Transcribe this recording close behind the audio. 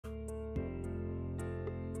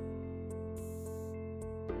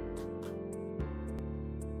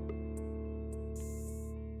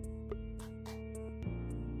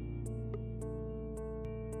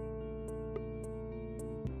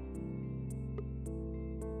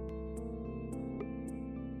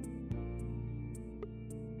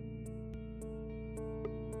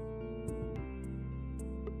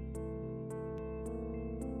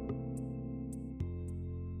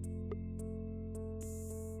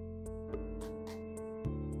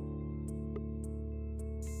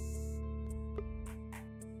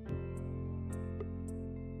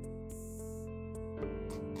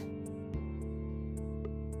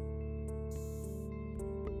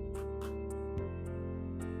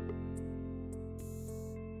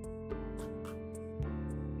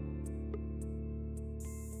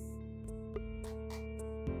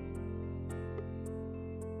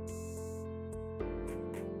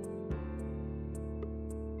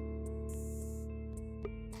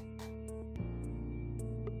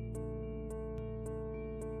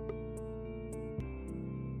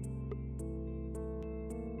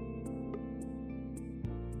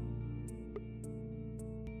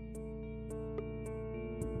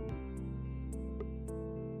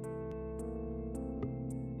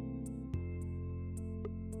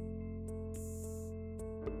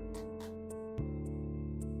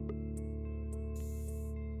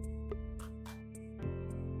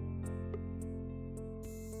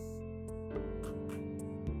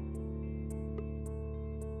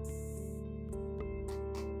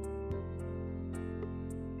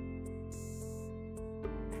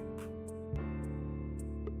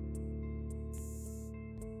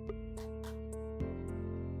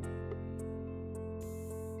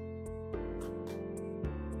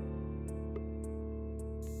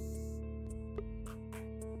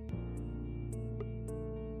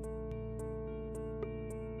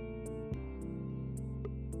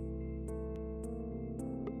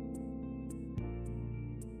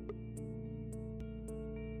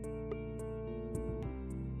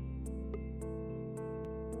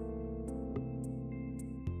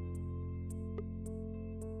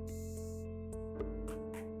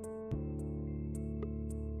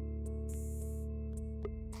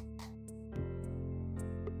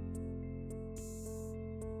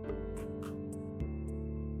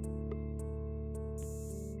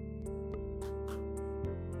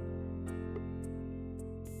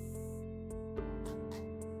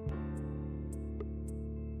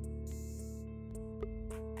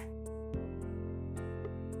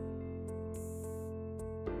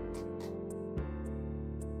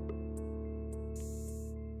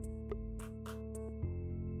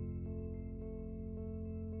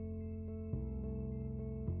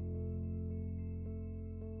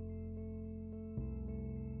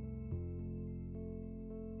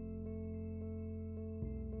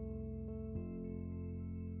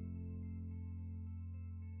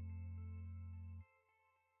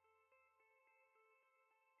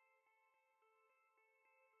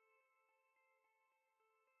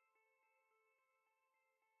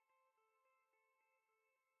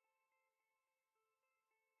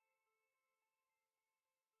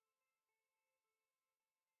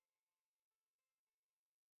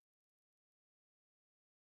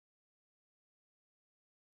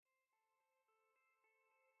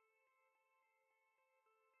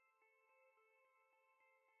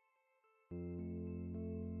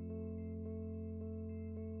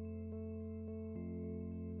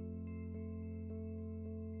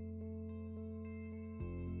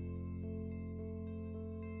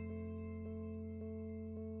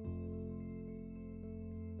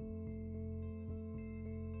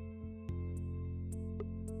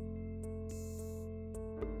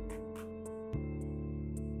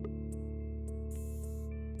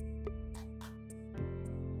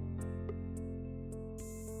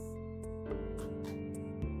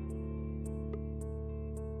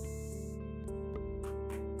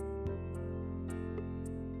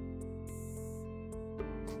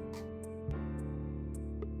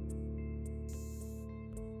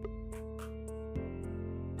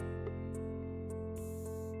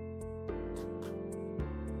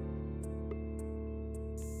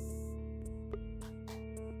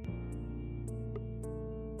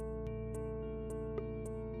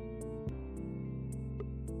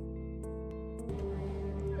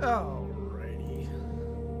Alrighty.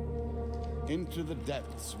 Into the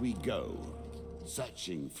depths we go,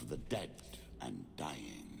 searching for the dead and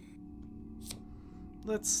dying.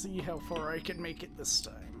 Let's see how far I can make it this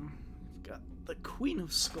time. We've got the Queen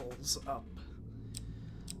of Skulls up.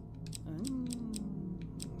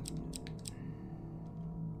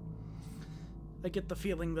 I get the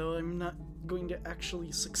feeling, though, I'm not going to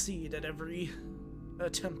actually succeed at every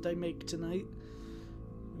attempt I make tonight.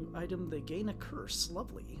 New item, they gain a curse.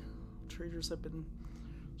 Lovely. Traders have been...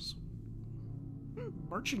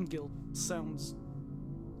 Marching Guild sounds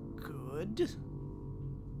good.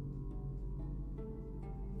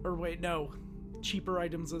 Or wait, no. Cheaper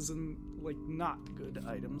items as in, like, not good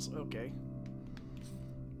items. Okay.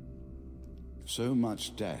 So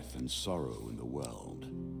much death and sorrow in the world.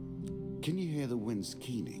 Can you hear the winds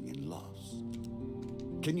keening in loss?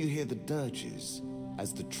 Can you hear the dirges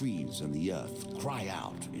as the trees and the earth cry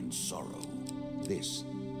out in sorrow? This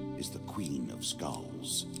is the Queen of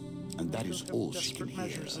Skulls, and that is all she can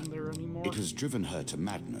hear. It has driven her to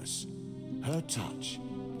madness. Her touch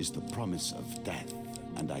is the promise of death,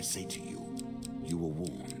 and I say to you, you were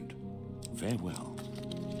warned. Farewell.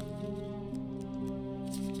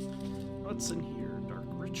 What's in here? Dark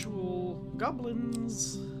Ritual,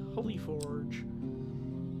 Goblins, Holy Forge,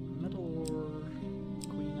 Metal Ore,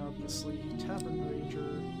 Queen obviously, Tavern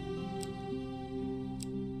Rager.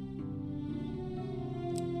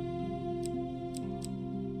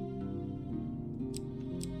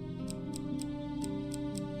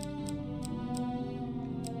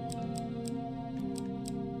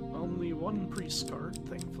 Only one priest card,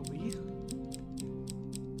 thankfully.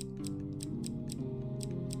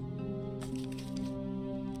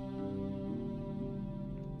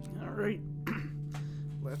 Alright,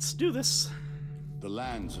 let's do this. The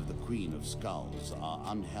lands of the Queen of Skulls are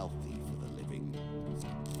unhealthy for the living.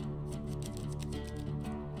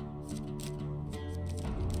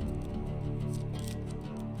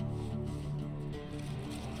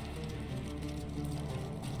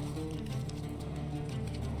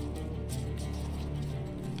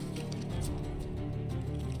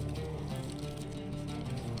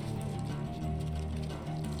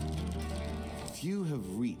 Few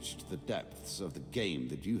have reached the depths of the game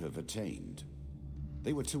that you have attained.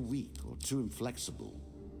 They were too weak or too inflexible,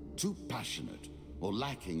 too passionate or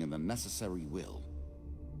lacking in the necessary will.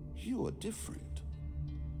 You are different.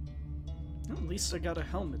 At least I got a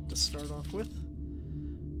helmet to start off with.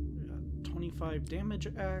 Got 25 damage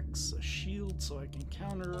axe, a shield so I can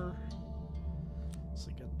counter. So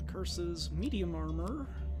I got the curses, medium armor,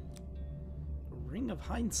 a ring of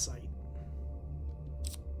hindsight.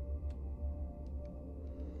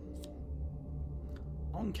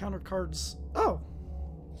 All encounter cards. Oh!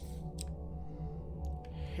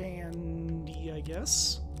 Handy, I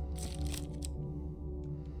guess.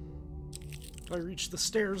 If I reach the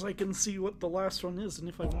stairs, I can see what the last one is, and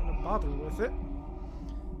if I want to bother with it.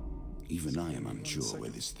 Even I am unsure where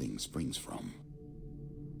this thing springs from.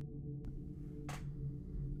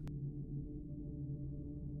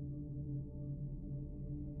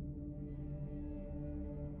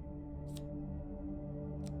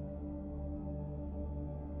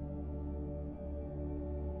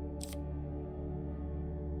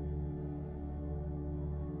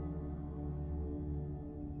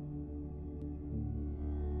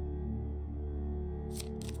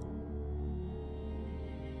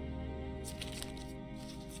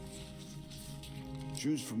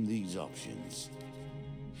 Choose from these options.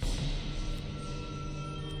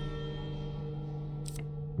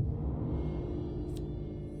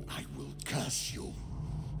 I will curse you,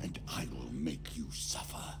 and I will make you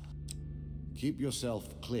suffer. Keep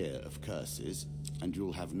yourself clear of curses, and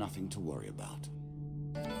you'll have nothing to worry about.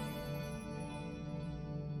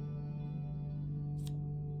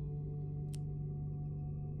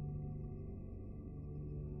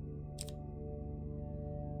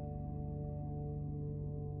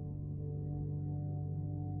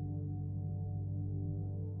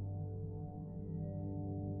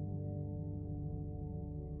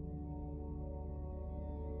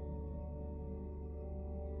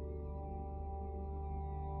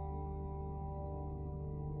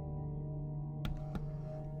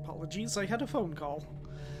 Apologies, I had a phone call.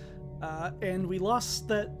 And we lost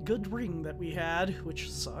that good ring that we had,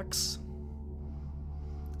 which sucks.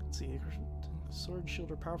 Let's see. Sword,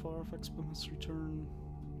 shield, or powerful artifacts must return.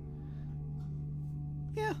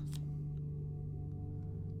 Yeah.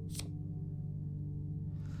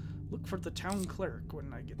 Look for the town cleric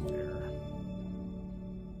when I get there.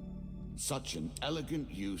 Such an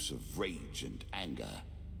elegant use of rage and anger.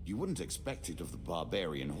 You wouldn't expect it of the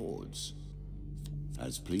barbarian hordes.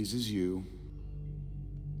 As pleases you.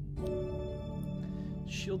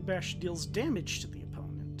 Shield Bash deals damage to the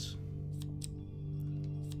opponent.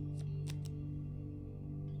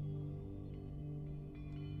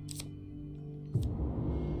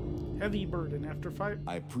 Heavy burden after fire.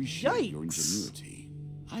 I appreciate your Yikes. ingenuity.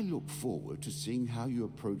 I look forward to seeing how you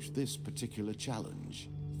approach this particular challenge.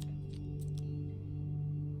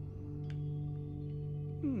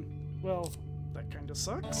 Well, that kind of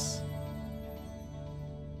sucks.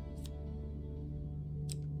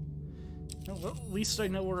 Oh, well, at least I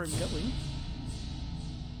know where I'm going.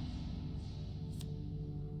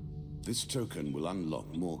 This token will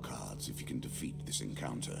unlock more cards if you can defeat this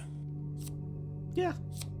encounter. Yeah,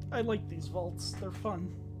 I like these vaults. They're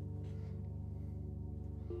fun.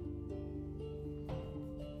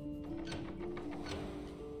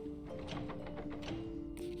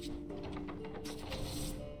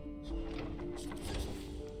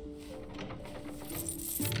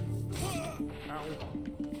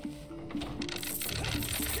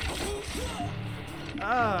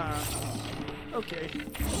 Ah, okay.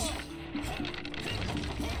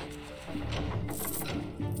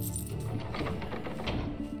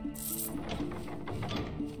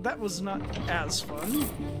 That was not as fun.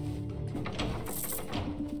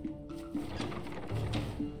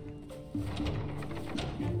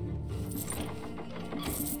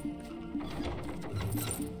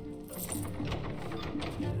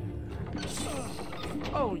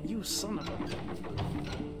 Oh, you son of a...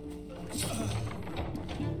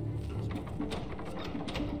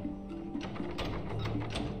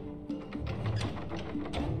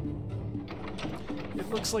 It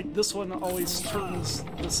looks like this one always turns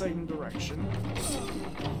the same direction.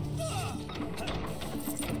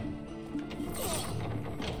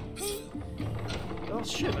 Oh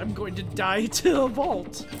shit, I'm going to die to a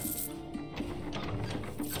vault.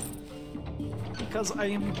 Because I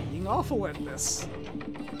am being awful at this.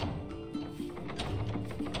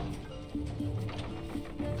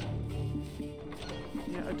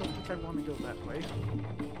 Yeah, I don't think I want to go that way.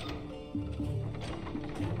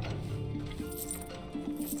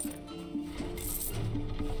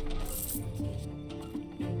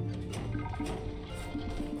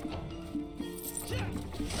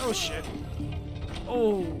 Oh shit.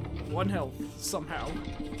 Oh, 1 health, somehow.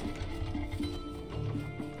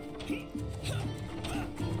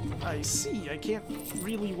 I see, I can't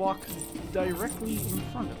really walk directly in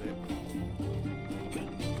front of it.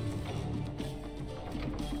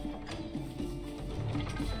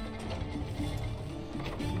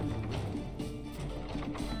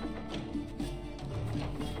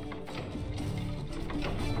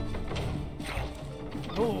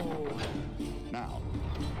 Oh. Now,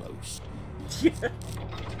 close. Yeah,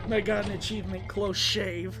 I got an achievement, close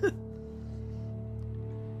shave.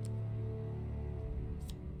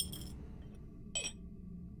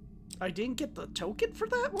 I didn't get the token for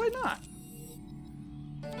that? Why not?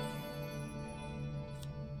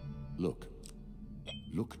 Look.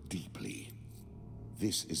 Look deeply.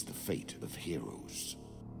 This is the fate of heroes.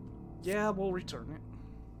 Yeah, we'll return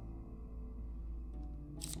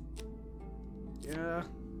it. Yeah.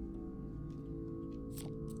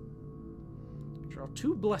 Draw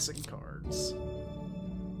 2 blessing cards.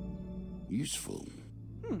 Useful.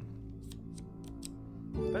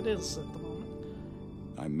 That is at the moment.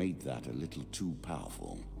 I made that a little too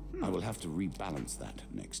powerful. I will have to rebalance that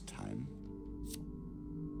next time.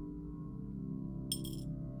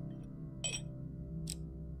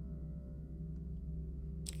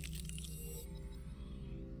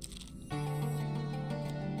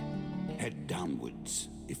 Head downwards,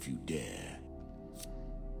 if you dare.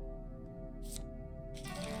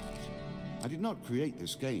 I did not create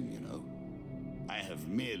this game, you know. I have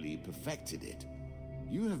merely perfected it.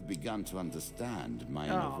 You have begun to understand my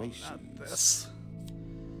innovations. Not this.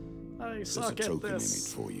 I There's suck a at token in it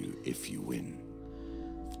this. for you if you win.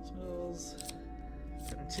 Spells.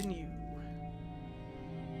 Continue.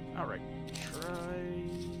 Alright. Try...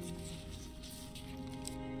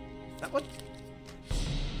 that one?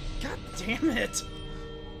 God damn it!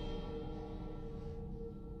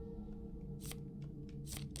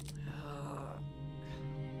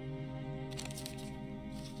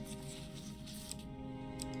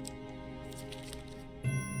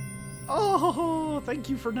 Oh, thank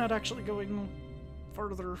you for not actually going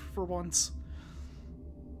further for once.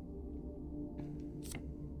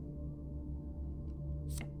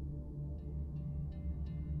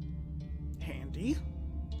 Handy.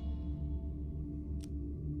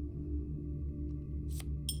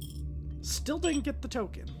 Still didn't get the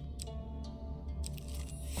token.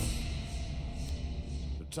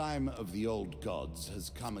 The time of the old gods has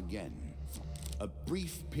come again. A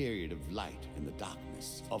brief period of light in the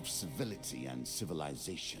darkness, of civility and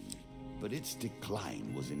civilization. But its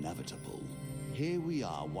decline was inevitable. Here we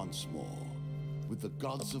are once more, with the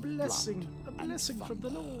gods of blood A blessing from the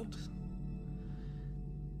Lord.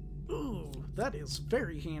 Ooh, that is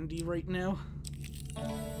very handy right now.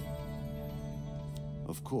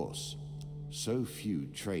 Of course, so few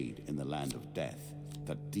trade in the land of death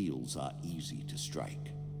that deals are easy to strike.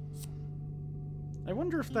 I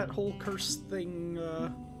wonder if that whole curse thing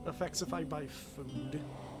affects if I buy food.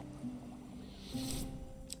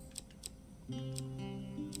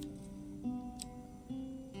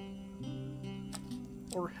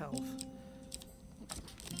 Or health.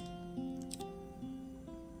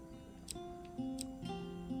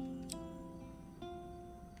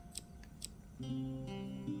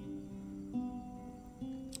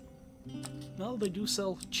 Well, they do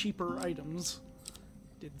sell cheaper items,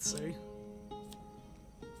 did say.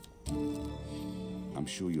 I'm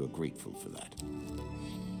sure you are grateful for that.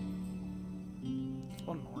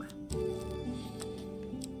 One more.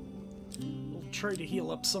 We'll try to heal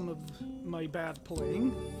up some of my bad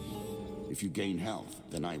playing. If you gain health,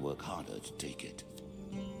 then I work harder to take it.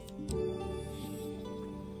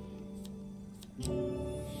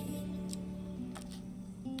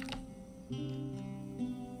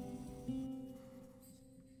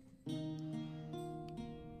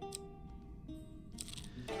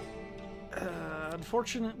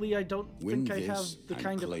 Unfortunately, I don't think I have the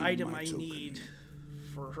kind of item I need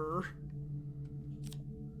for her.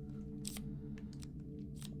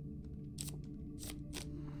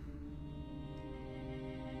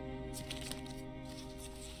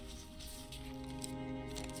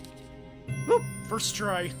 Whoop! First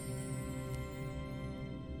try.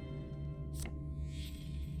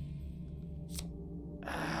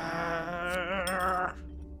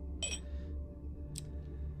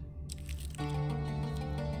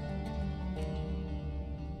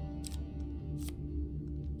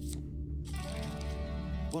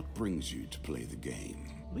 What brings you to play the game?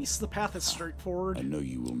 At least the path is straightforward. I know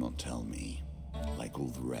you will not tell me. Like all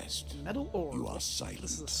the rest, Metal ore. you are silent.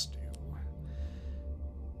 This is a stew.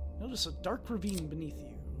 Notice a dark ravine beneath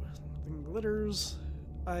you. Nothing glitters.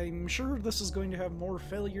 I'm sure this is going to have more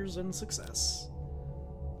failures than success.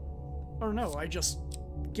 Or no, I just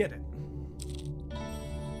get it.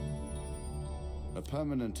 A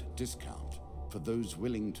permanent discount for those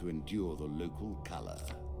willing to endure the local color.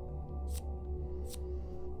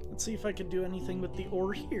 Let's see if I can do anything with the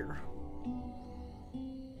ore here.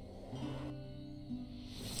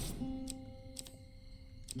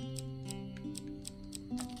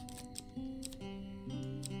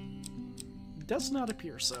 Does not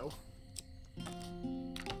appear so.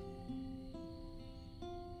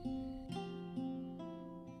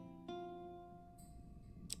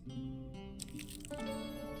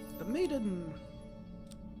 The maiden.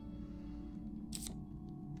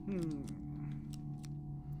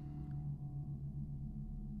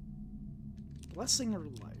 Blessing or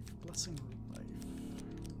life? Blessing or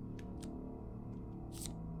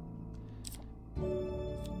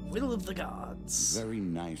life? Will of the gods. Very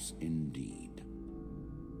nice indeed.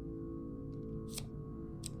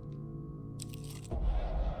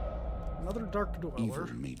 Another dark dweller. Evil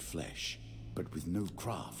made flesh, but with no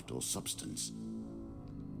craft or substance.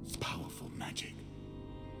 Powerful magic,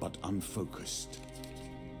 but unfocused.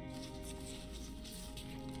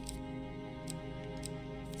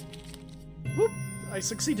 Whoop! I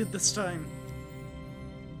succeeded this time.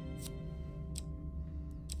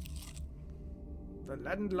 The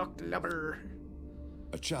landlocked lover.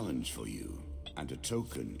 A challenge for you, and a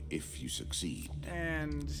token if you succeed.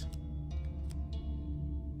 And...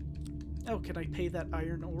 oh, can I pay that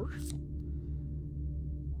iron ore?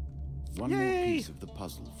 One Yay! more piece of the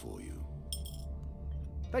puzzle for you.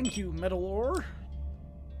 Thank you, metal ore.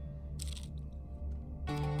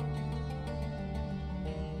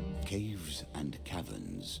 Caves and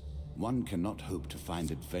caverns. One cannot hope to find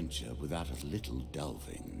adventure without a little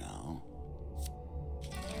delving now.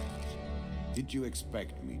 Did you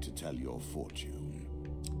expect me to tell your fortune?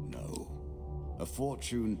 No. A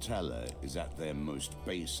fortune teller is at their most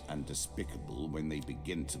base and despicable when they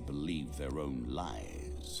begin to believe their own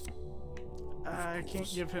lies. I can't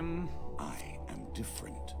give him I am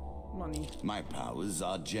different. money. My powers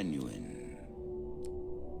are genuine.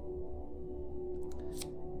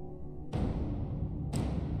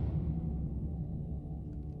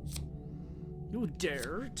 You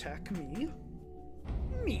dare attack me?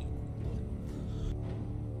 Me.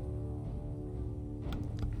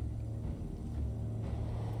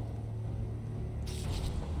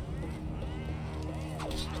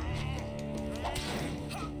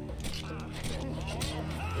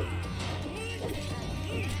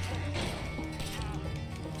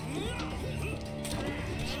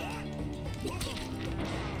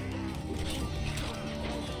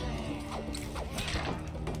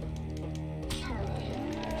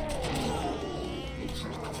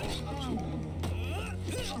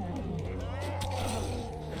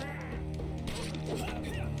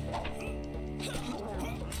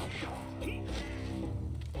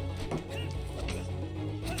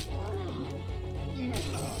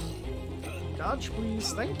 Dodge,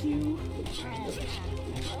 please. Thank you.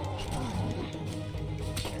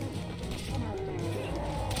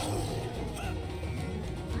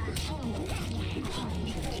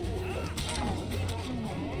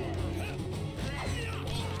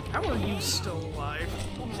 How are you still alive?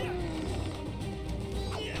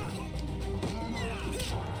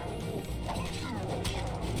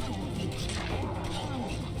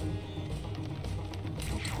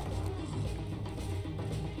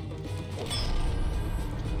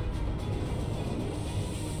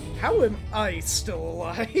 How am I still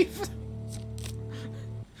alive?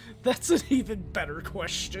 That's an even better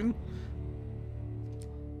question.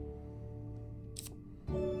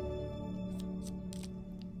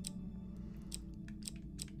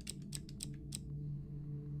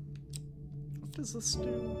 What does this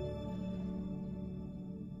do?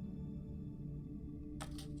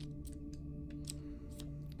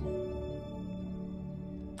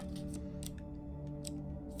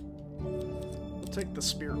 Take the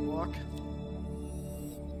spirit walk.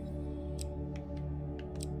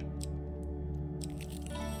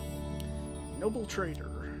 Noble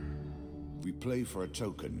trader. We play for a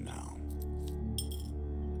token now.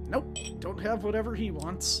 Nope, don't have whatever he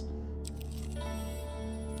wants.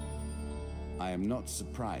 I am not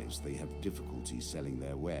surprised they have difficulty selling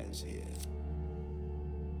their wares here.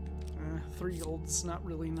 3 gold's not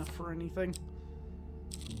really enough for anything.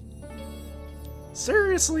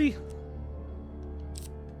 Seriously?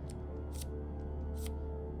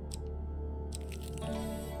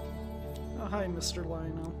 Oh, hi, Mr.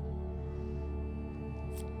 Lionel.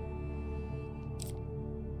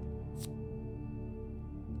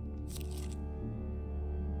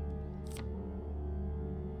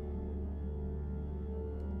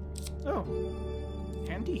 Oh,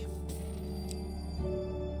 handy.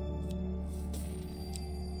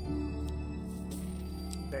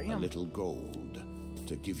 Damn. A little gold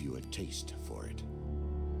to give you a taste for it.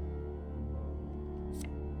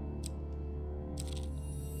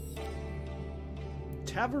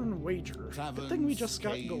 Tavern wager. Good thing we just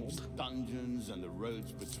got caves, gold. Dungeons and the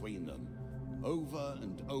roads between them. Over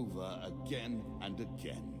and over, again and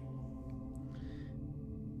again.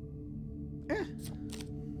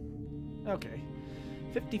 Okay.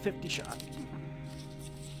 50-50 shot.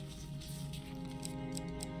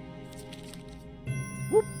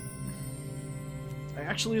 Whoop! I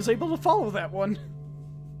actually was able to follow that one.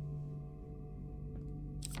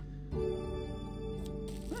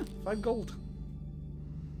 Huh, 5 gold.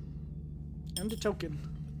 And a token.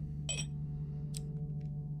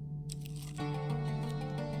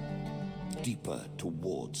 Deeper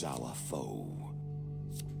towards our foe.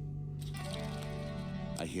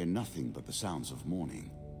 I hear nothing but the sounds of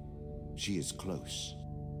morning. She is close.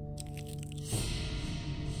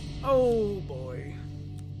 Oh boy.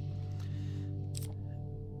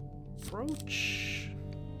 Approach.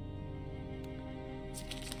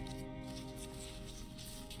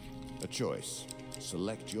 A choice.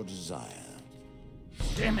 Select your desire.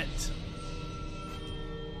 Damn it.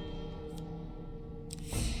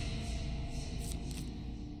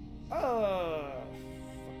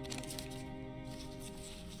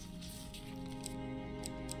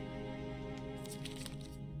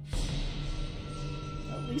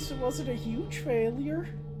 At least it wasn't a huge failure.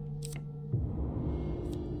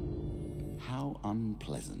 How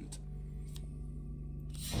unpleasant.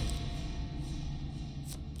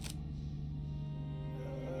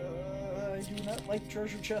 I do not like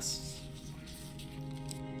treasure chests.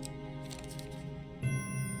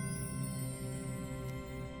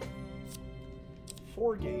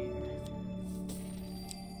 For gain.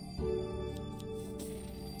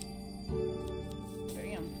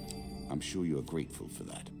 Damn. I'm sure you are grateful for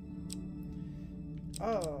that.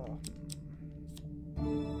 Oh.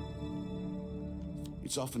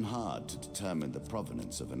 It's often hard to determine the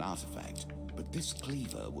provenance of an artifact, but this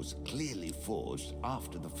cleaver was clearly forged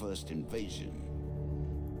after the first invasion.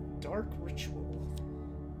 Dark ritual.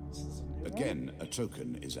 This is a new Again, a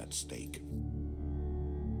token is at stake.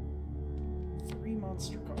 3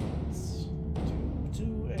 monster cards. 2,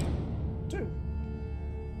 2, and 2.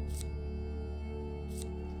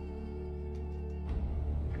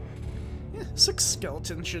 Yeah, 6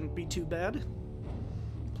 skeletons shouldn't be too bad.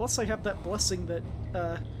 Plus I have that blessing that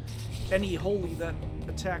any holy that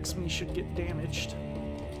attacks me should get damaged.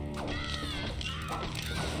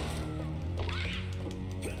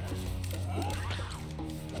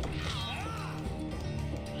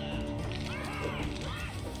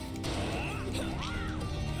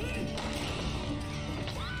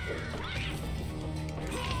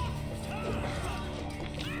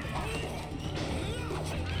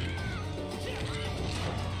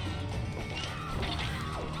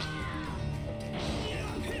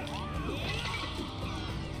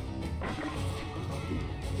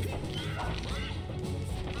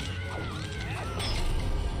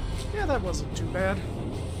 Yeah, that wasn't too bad.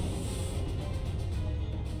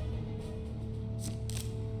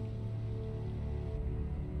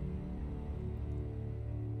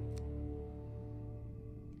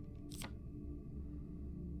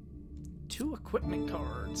 Two equipment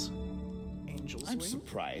cards. Angel's I'm Wing.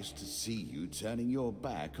 surprised to see you turning your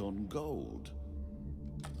back on gold.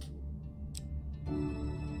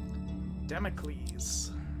 Damocles.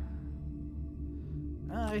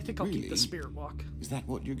 I think I'll keep Really? the Spirit Walk. Is that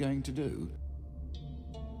what you're going to do?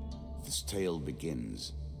 This tale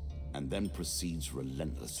begins, and then proceeds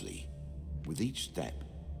relentlessly. With each step,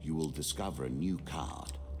 you will discover a new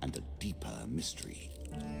card and a deeper mystery.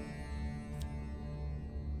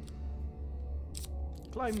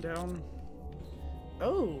 Climb down.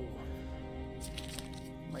 Oh!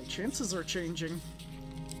 My chances are changing.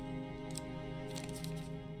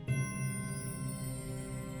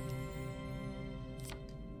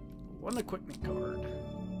 One equipment card.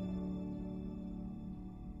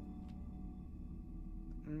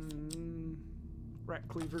 Rat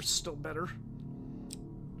Cleaver's still better.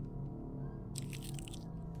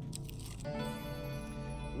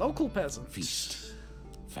 Local peasant. Feast,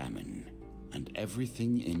 famine, and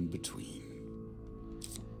everything in between.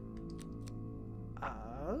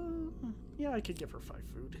 Yeah, I could give her 5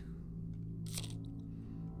 food.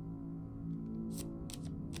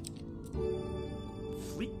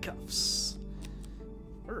 Fleet cuffs.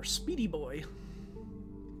 Or Speedy Boy.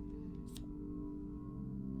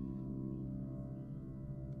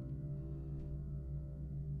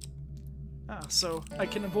 So I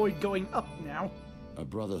can avoid going up now. A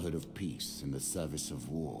brotherhood of peace in the service of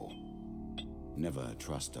war. Never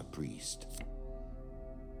trust a priest.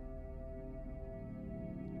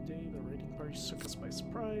 Day the raiding party took us by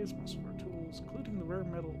surprise. Most of our tools, including the rare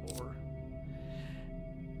metal ore.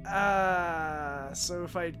 So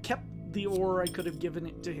if I had kept the ore, I could have given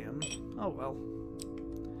it to him. Oh well.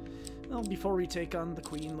 Well, before we take on the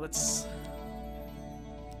queen, let's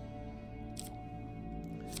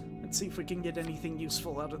see if we can get anything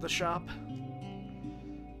useful out of the shop.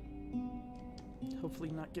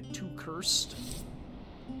 Hopefully not get too cursed.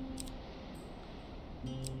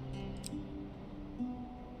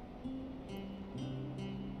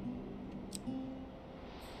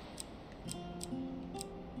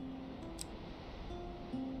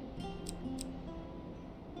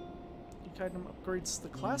 Each item upgrades the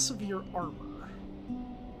class of your armor.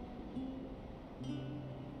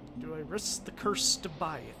 Do I risk the curse to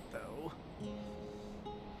buy it, though?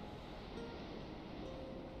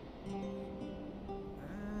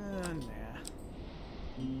 Nah.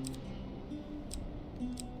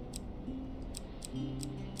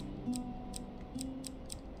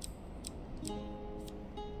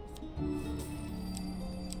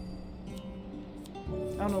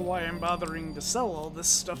 I don't know why I'm bothering to sell all this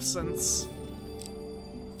stuff since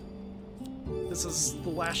this is the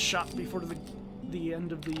last shot before the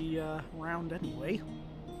end of the round anyway.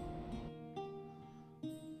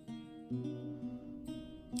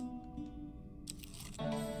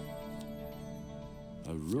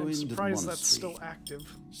 A ruined I'm surprised monastery. that's still active.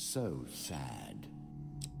 So sad.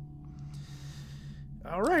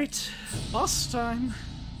 Alright, boss time.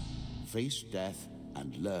 Face death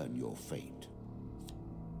and learn your fate.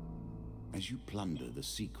 As you plunder the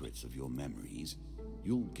secrets of your memories,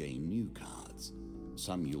 you'll gain new cards.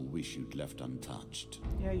 Some you'll wish you'd left untouched.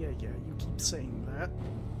 Yeah, you keep saying that.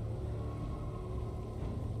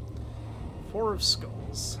 4 of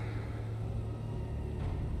Skulls.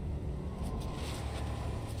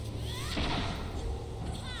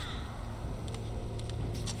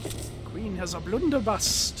 Queen has a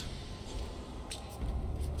blunderbust.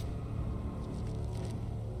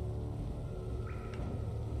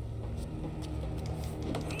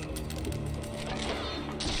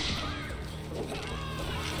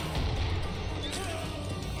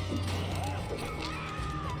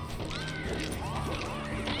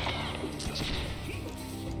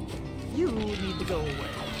 You need to go away.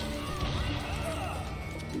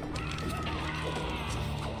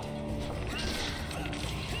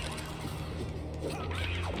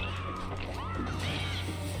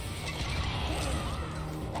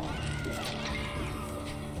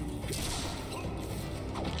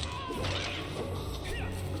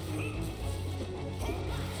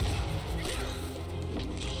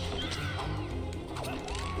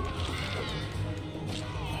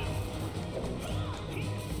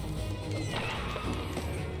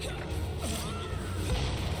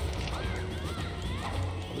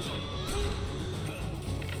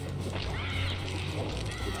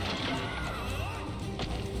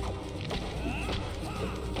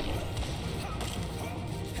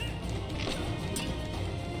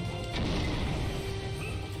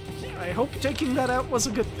 I hope taking that out was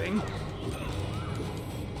a good thing.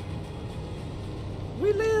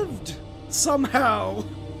 We lived! Somehow!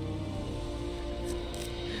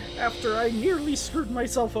 After I nearly screwed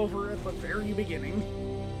myself over at the very beginning.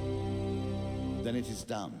 Then it is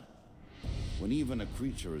done. When even a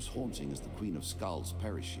creature as haunting as the Queen of Skulls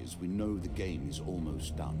perishes, we know the game is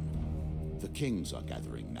almost done. The kings are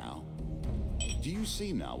gathering now. Do you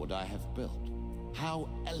see now what I have built? How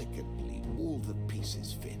elegantly all the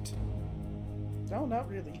pieces fit. No, not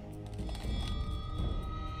really.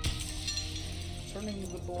 Turning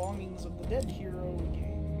the belongings of the dead hero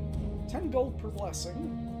again. 10 gold per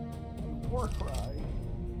blessing. War cry.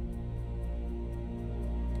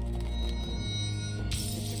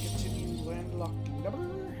 Get to continue landlocked endeavor.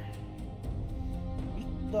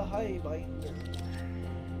 Meet the Highbinder.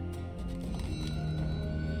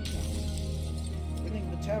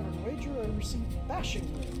 Winning the tavern wager, I receive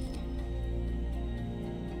bashing ring.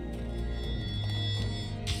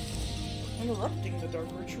 Interrupting the dark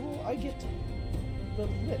ritual, I get the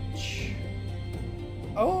Lich.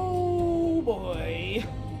 Oh boy!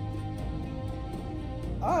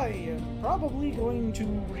 I am probably going to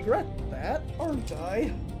regret that, aren't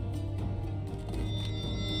I?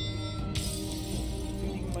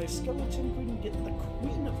 Feeding my skeleton couldn't get the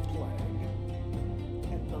Queen of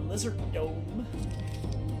Plague and the Lizard Dome.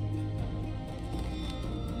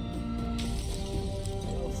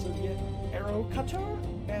 I also get Arrow Cutter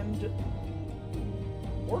and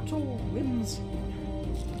Mortal Whimsy.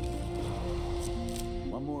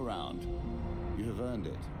 One more round. You have earned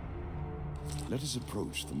it. Let us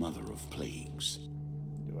approach the Mother of Plagues.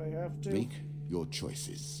 Do I have to? Make your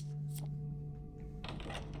choices.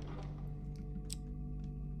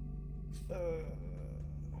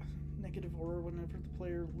 Negative aura. Whenever the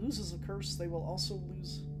player loses a curse, they will also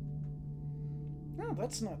lose... No,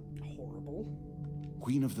 that's not horrible.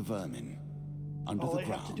 Queen of the Vermin. Under All the I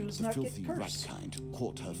have to ground, do is the not get filthy cursed. rat-kind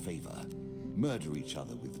court her favor. Murder each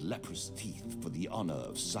other with leprous teeth for the honor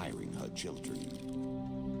of siring her children.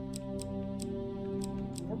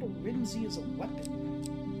 Mortal Whimsy is a weapon.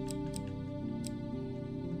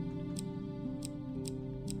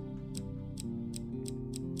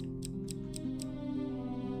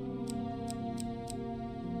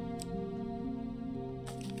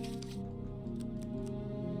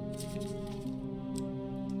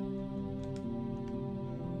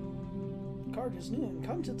 Card is new and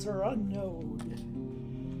contents are unknown.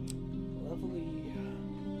 Lovely.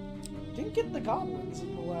 Didn't get the goblins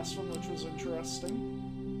in the last one, which was interesting.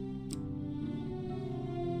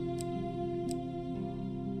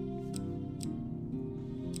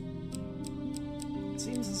 It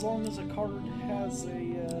seems as long as a card has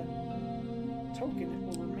a token, it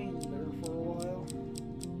will remain there for a while.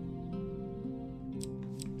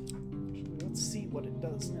 Actually, let's see what it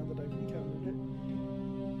does now that I've encountered it.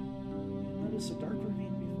 Notice a dark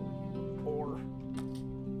ravine before. Or.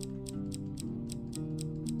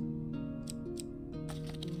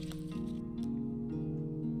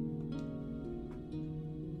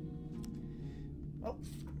 Well,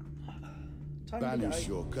 time to Banish die.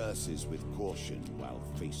 your curses with caution while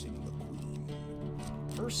facing the Queen.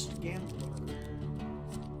 First Gambler.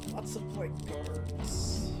 Lots of plague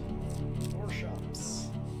cards. 4 shops.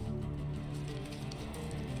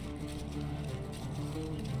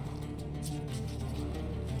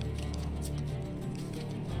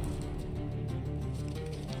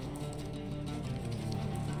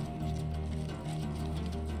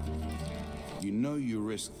 You know you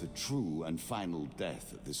risk the true and final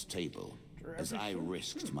death at this table, For as I everything?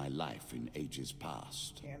 risked my life in ages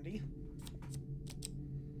past. Candy.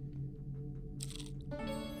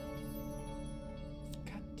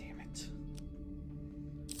 God damn it.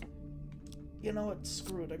 You know what?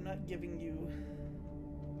 Screw it. I'm not giving you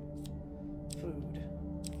food.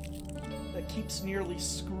 That keeps nearly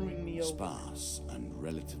screwing me over. Sparse and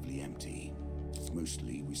relatively empty.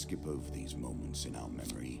 Mostly we skip over these moments in our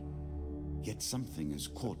memory. Yet something has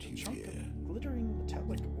caught you Chunk here. of glittering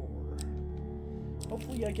metallic ore.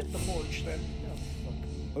 Hopefully I get the forge then. Oh, fuck.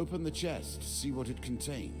 Open the chest, see what it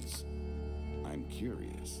contains. I'm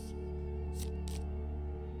curious.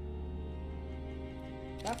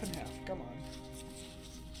 Half and half, come on.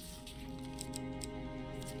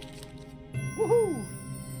 Woohoo!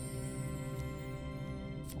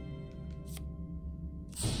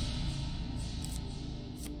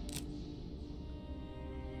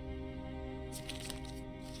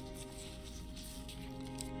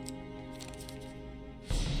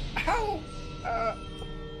 Ow!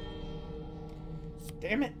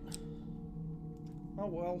 Damn it. Oh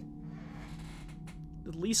well.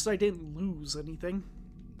 At least I didn't lose anything.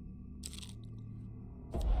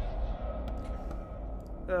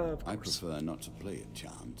 Of I course. prefer not to play at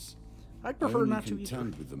chance. I prefer not to Only either.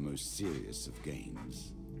 contend with the most serious of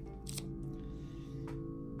games.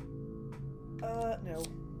 No.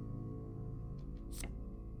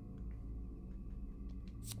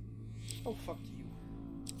 Oh, fuck you.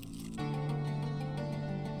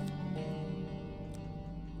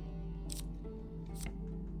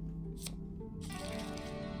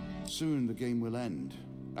 Soon the game will end.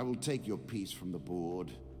 I will take your piece from the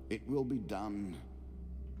board. It will be done.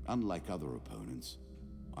 Unlike other opponents,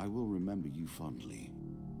 I will remember you fondly.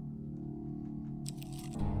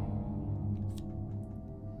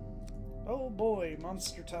 Oh boy,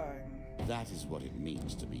 monster time. That is what it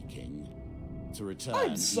means to be king. To return I'm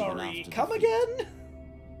even sorry, after come defeat. again?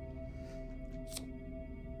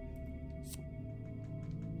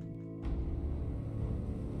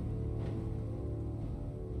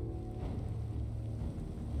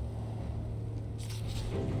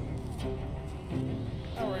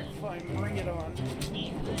 Alright, fine, bring it on.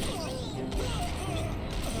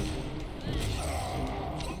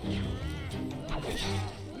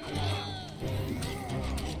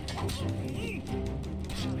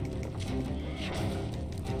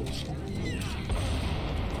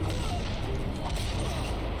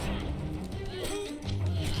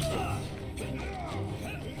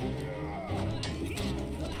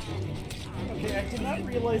 Okay, I did not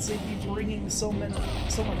realize they'd be bringing so much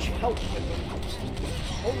help with them.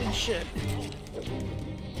 Holy shit.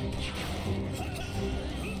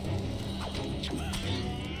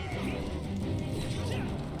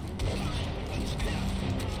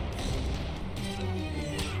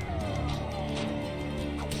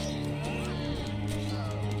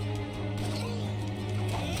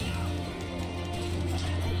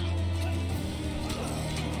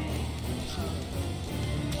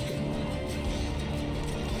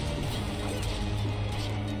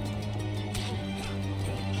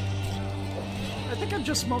 I think I'm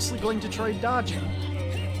just mostly going to try dodging.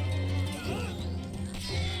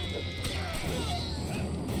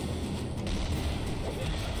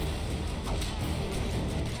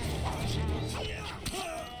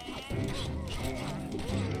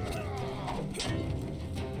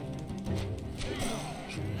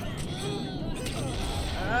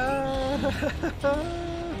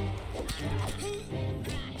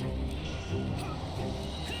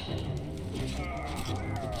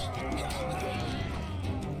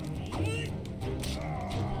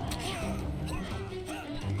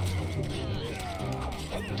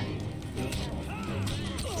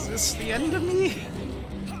 Is this the end of me?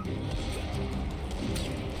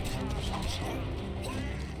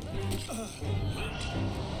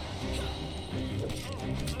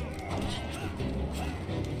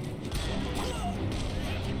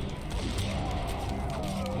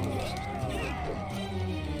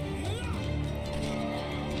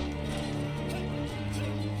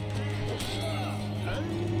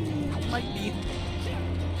 Might be.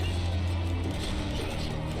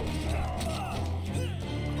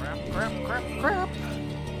 Crap.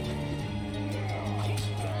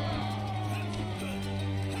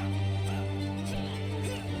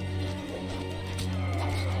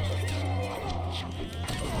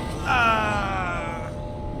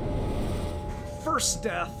 First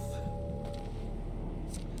death.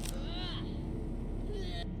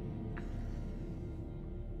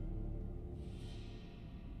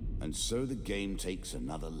 And so the game takes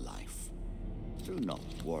another life. Do not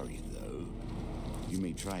worry, though. You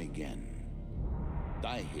may try again.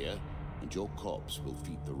 Die here, and your corpse will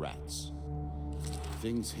feed the rats.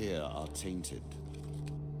 Things here are tainted.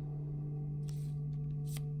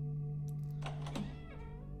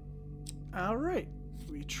 Alright,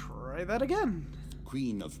 we try that again.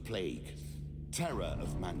 Queen of Plague, terror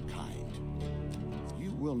of mankind.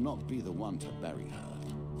 You will not be the one to bury her.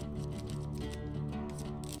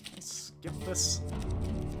 Skip this.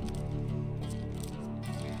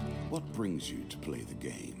 What brings you to play the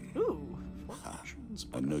game? Ooh, Ha, fortunes.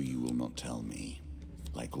 I know you will not tell me.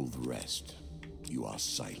 Like all the rest, you are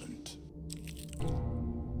silent.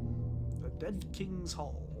 The Dead King's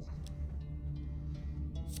Hall.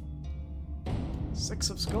 6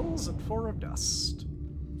 of skulls and 4 of dust.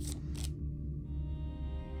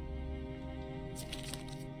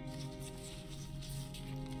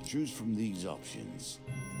 Choose from these options.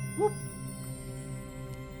 Whoop.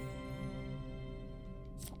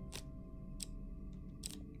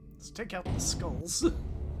 Let's take out the skulls.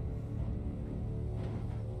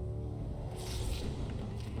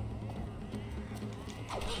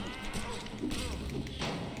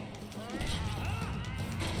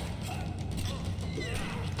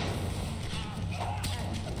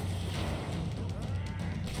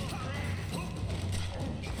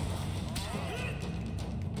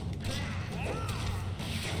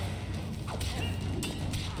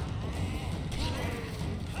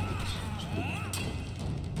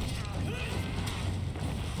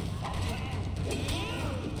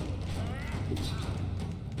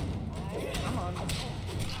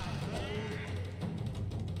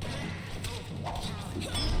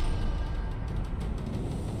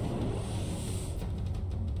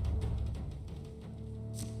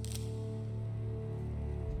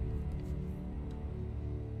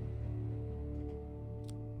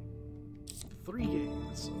 3 days.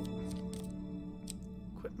 So.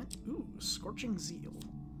 Equipment. Ooh, Scorching Zeal.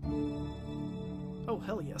 Oh,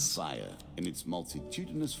 hell yes. Fire, in its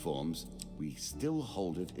multitudinous forms, we still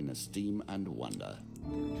hold it in esteem and wonder.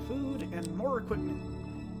 Food and more equipment.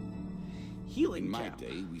 Healing In my cap.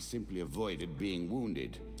 day, we simply avoided being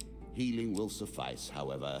wounded. Healing will suffice,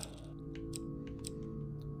 however.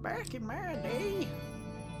 Back in my day.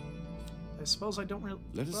 I suppose I don't really...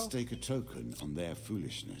 Let us stake a token on their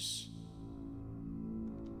foolishness.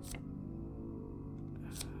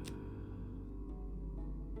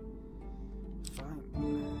 Fine.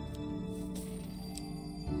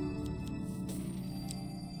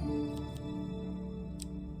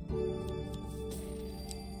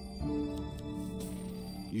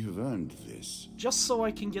 You have earned this. Just so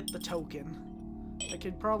I can get the token. I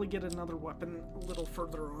could probably get another weapon a little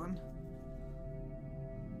further on.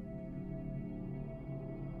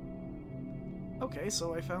 Okay,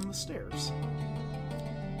 so I found the stairs.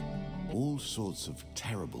 All sorts of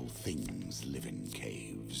terrible things live in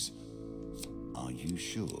caves. Are you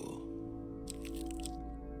sure?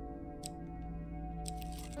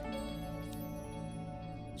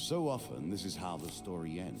 So often, this is how the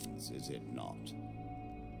story ends, is it not?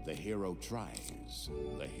 The hero tries,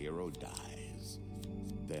 the hero dies.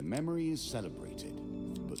 Their memory is celebrated,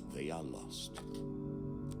 but they are lost.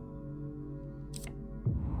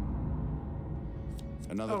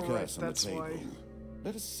 Another Oh, right, curse on the that's table. why.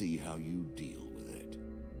 Let us see how you deal with it.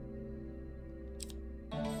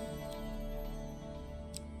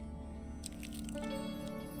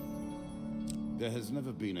 There has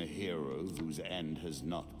never been a hero whose end has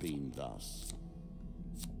not been thus.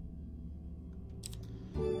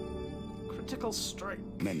 Critical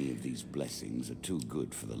strike. Many of these blessings are too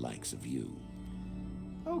good for the likes of you.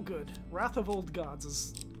 Oh, good. Wrath of Old Gods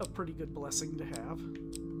is a pretty good blessing to have.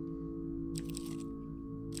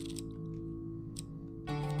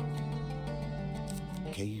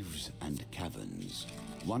 Caves and caverns.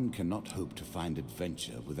 One cannot hope to find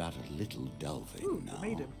adventure without a little delving. Ooh, now. the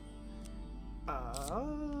maiden.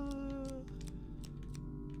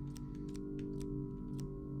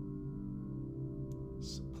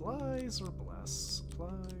 Supplies or bless?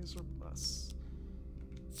 Supplies or bless?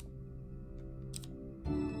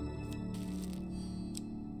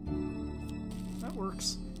 That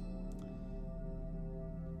works.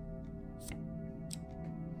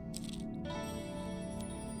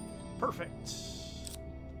 Perfect.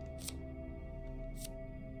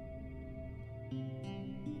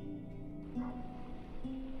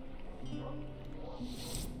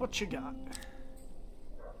 What you got?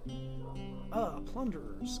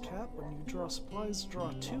 Plunderer's cap. When you draw supplies,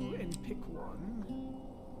 draw 2 and pick 1.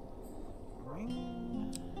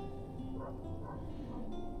 Ring.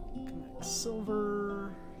 Connect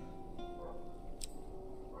silver.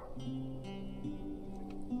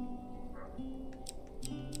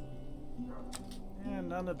 And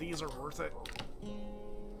none of these are worth it.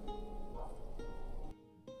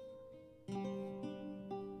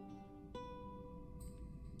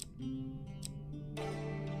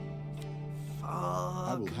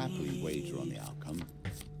 I will happily wager on the outcome.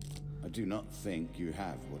 I do not think you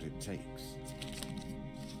have what it takes.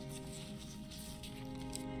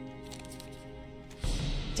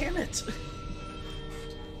 Damn it!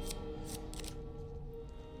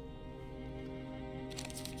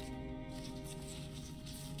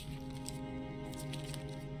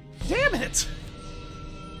 Damn it!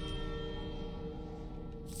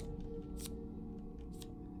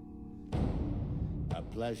 A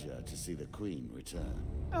pleasure to see the Queen return.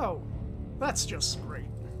 Oh, that's just great.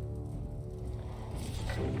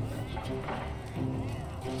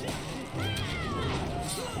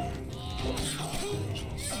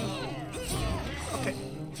 Okay.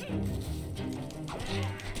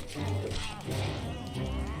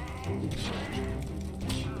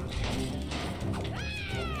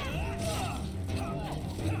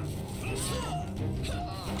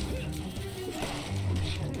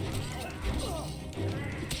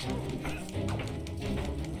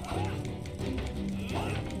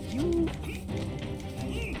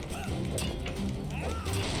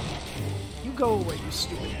 You go away, you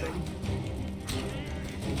stupid thing.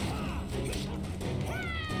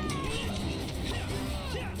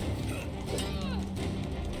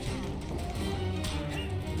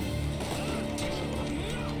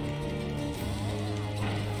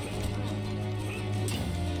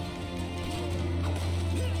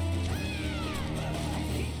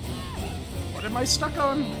 What am I stuck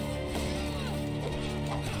on?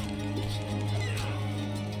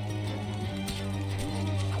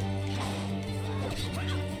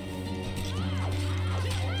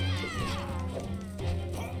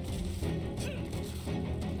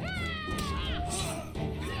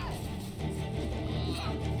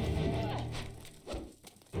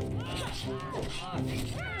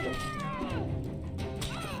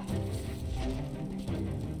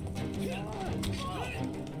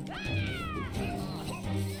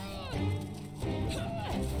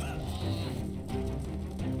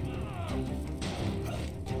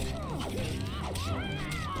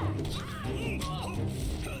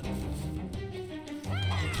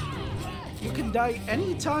 can die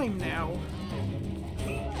any time now.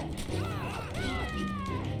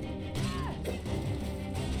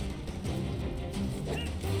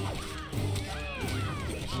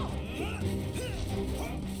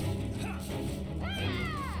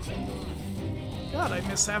 God, I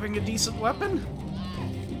miss having a decent weapon.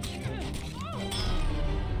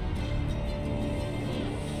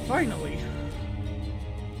 Finally.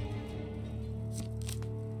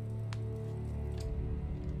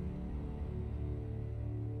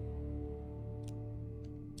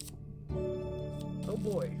 Oh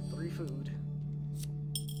boy, 3 food.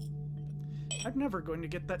 I'm never going to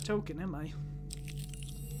get that token, am I?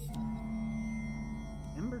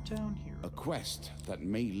 Embertown Hero. A quest that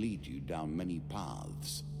may lead you down many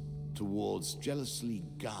paths towards jealously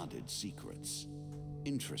guarded secrets.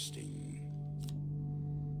 Interesting.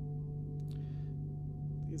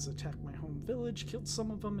 These attacked my home village, killed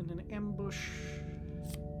some of them in an ambush.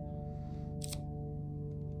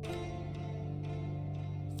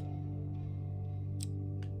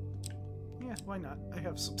 Yeah, why not? I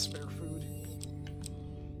have some spare food.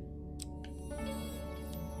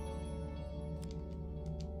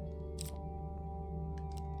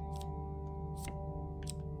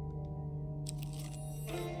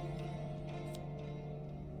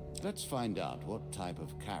 Let's find out what type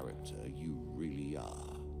of character you really are.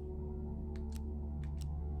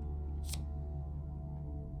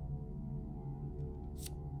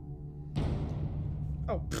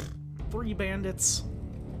 Oh, pfft, 3 bandits.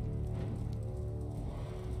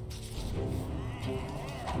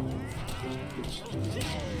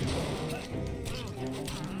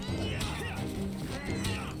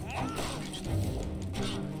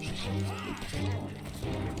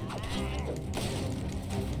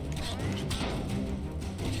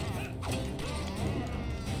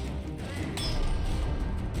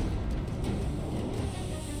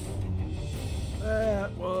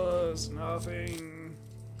 That was nothing.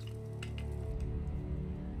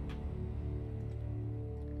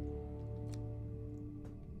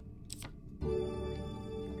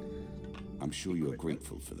 I'm sure you're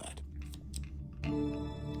grateful for that.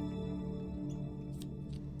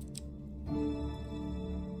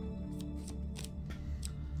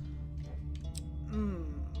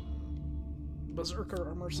 Berserker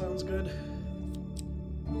armor sounds good.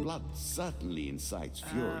 Blood certainly incites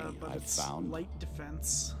fury, But I've it's found. light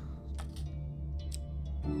defense.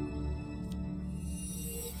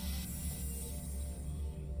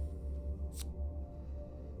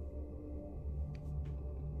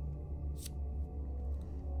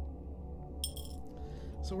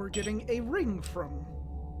 So we're getting a ring from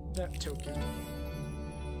that token.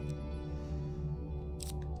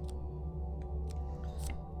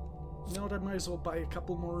 You know what, I might as well buy a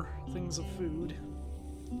couple more things of food.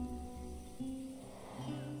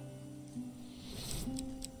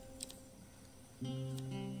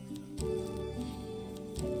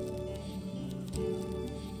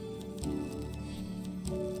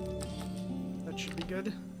 That should be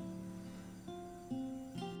good.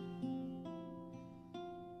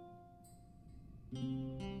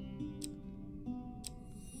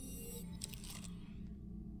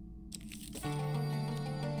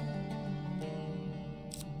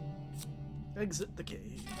 Exit the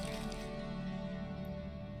cave.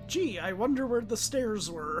 Gee, I wonder where the stairs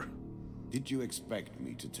were. Did you expect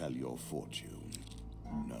me to tell your fortune?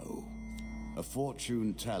 No. A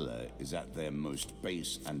fortune teller is at their most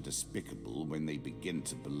base and despicable when they begin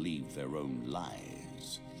to believe their own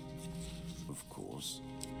lies. Of course,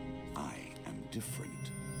 I am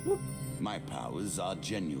different. Whoop. My powers are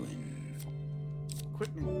genuine.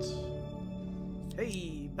 Equipment.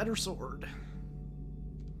 Hey, better sword.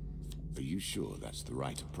 Are you sure that's the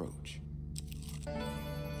right approach?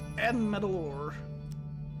 And metal ore.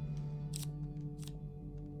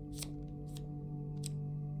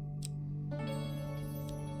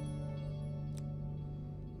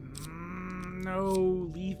 No,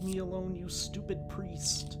 leave me alone, you stupid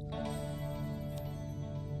priest.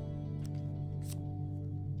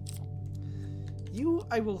 You,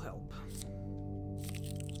 I will help.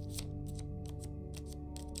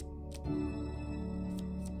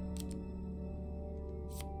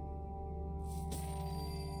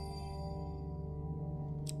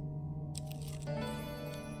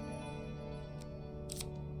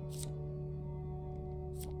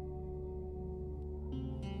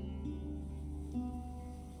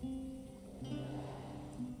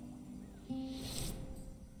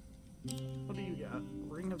 What do you got?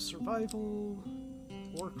 Ring of Survival,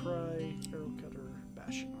 War Cry, Arrow Cutter,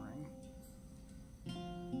 Bashing Ring.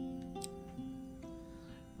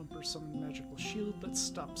 Bumper summon magical shield that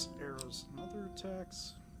stops arrows and other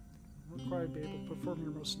attacks. Required to be able to perform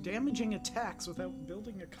your most damaging attacks without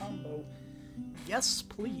building a combo. Yes,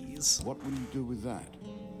 please. What will you do with that?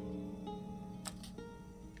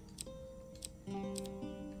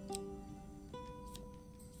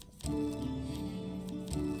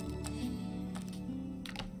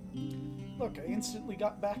 Look, I instantly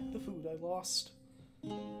got back the food I lost.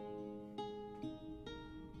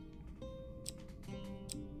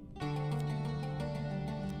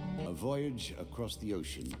 A voyage across the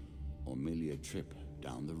ocean, or merely a trip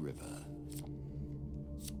down the river.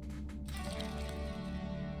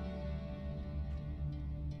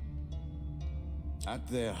 At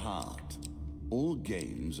their heart, all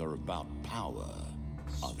games are about power,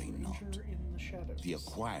 are they not? Stranger in the shadows. The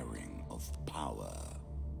acquiring of power,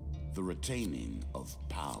 the retaining of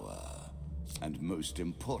power, and most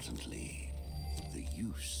importantly, the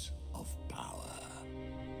use of power.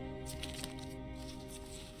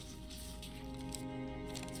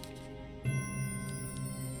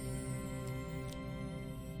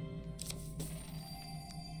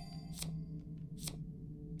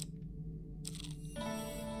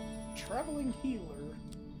 Traveling healer.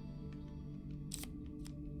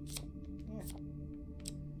 Yeah.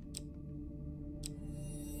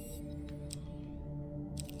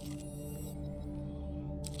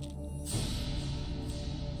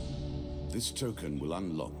 This token will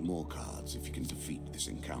unlock more cards if you can defeat this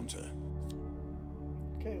encounter.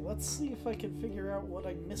 Okay, let's see if I can figure out what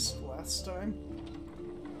I missed last time.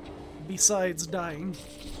 Besides dying.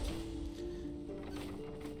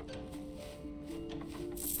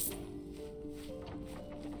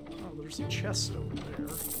 Oh, there's a chest over there.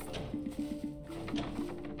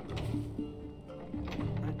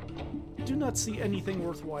 I do not see anything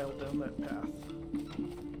worthwhile down that path.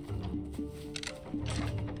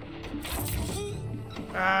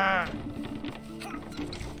 Ah!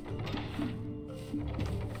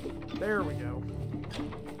 There we go.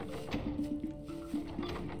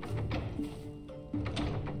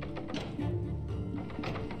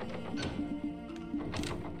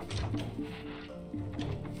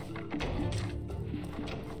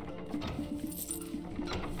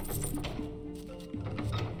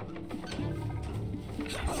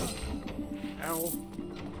 Ow.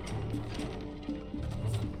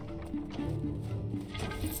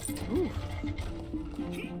 Ooh.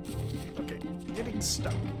 Okay, getting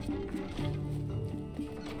stuck.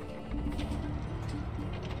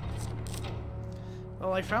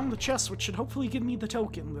 Well, I found the chest, which should hopefully give me the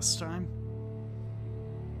token this time.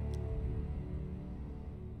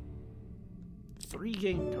 3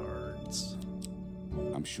 game cards.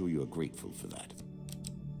 I'm sure you are grateful for that.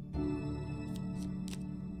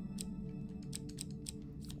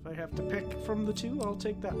 If I have to pick from the 2, I'll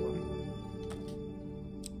take that one.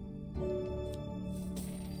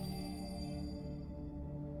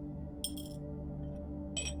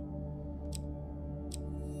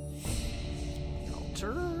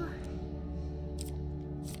 Altar.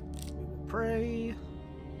 We will pray.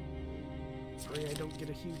 Pray I don't get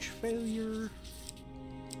a huge failure.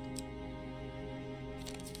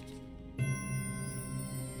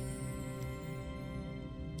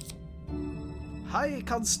 High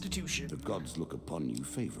Constitution. The gods look upon you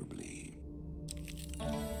favorably.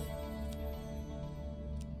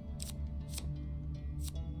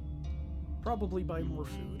 Probably buy more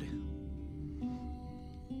food.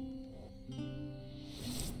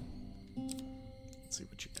 Let's see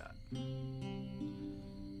what you got.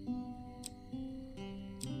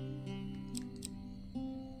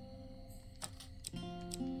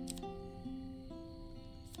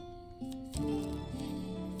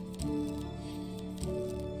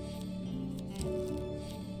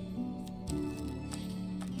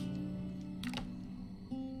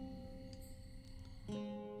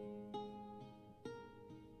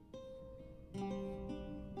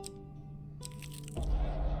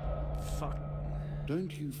 Fuck.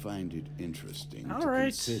 Don't you find it interesting All to right.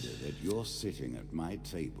 consider that you're sitting at my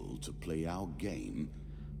table to play our game,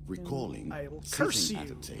 recalling I will curse sitting at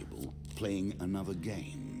you. a table, playing another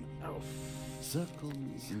game? Oh,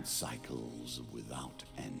 Circles and cycles without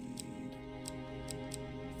end.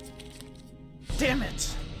 damn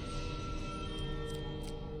it!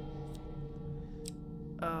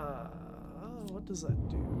 What does that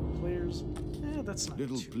do? Players... that's not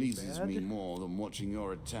Little too pleases bad. me more than watching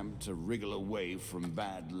your attempt to wriggle away from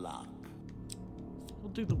bad luck.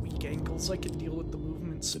 We'll do the weak ankles. I can deal with the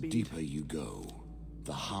movement The speed. deeper you go,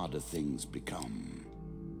 the harder things become.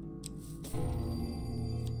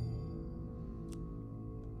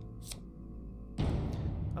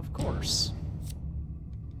 Of course.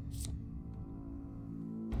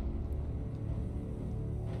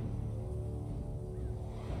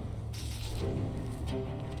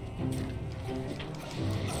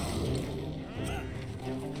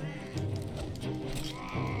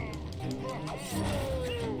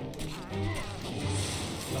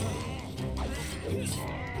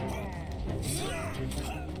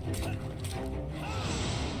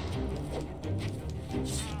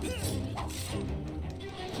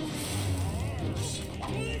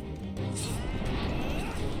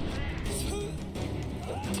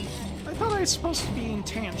 guys supposed to be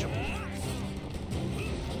intangible?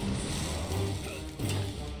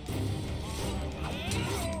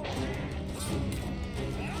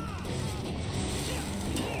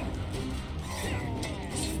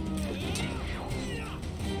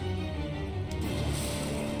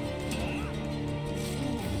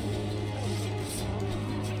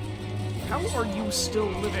 How are you still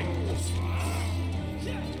living?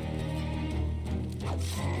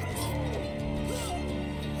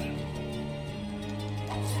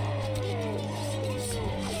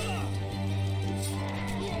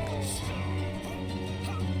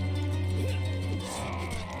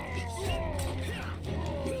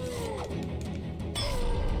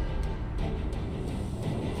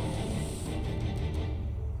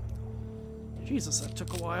 Jesus, that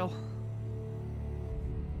took a while.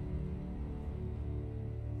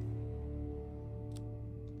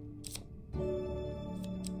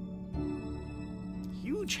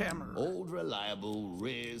 Huge hammer. Old Reliable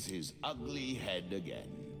rears his ugly head again.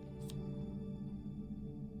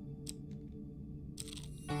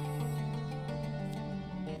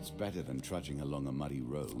 It's better than trudging along a muddy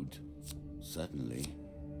road. Certainly.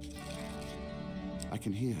 I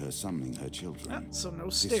can hear her summoning her children. So no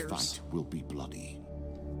stairs. This fight will be bloody.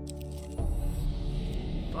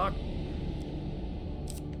 Fuck.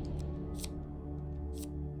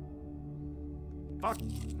 Fuck.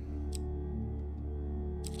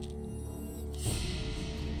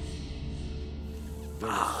 There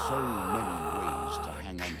are so many ways to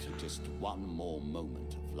hang on to just one more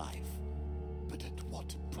moment of life. But at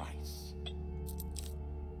what price?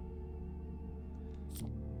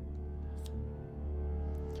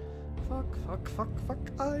 Fuck, fuck, fuck,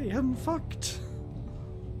 fuck. I am fucked.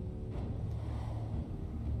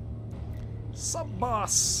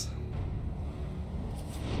 Sub-boss.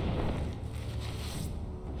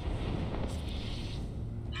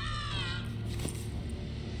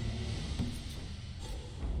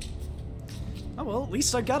 Oh well, at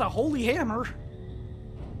least I got a holy hammer.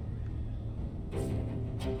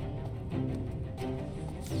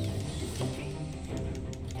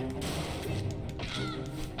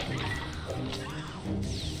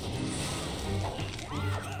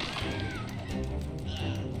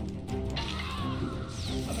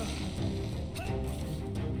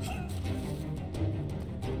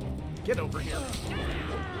 Get over here.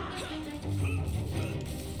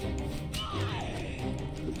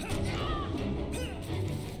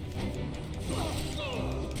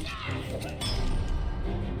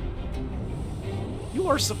 You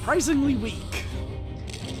are surprisingly weak.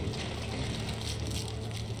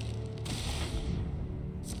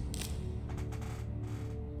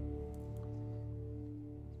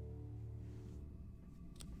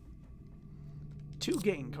 Two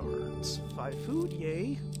gain cards. 5 food,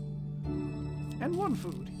 yay. And 1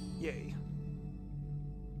 food, yay.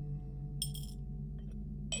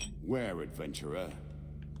 Where, adventurer?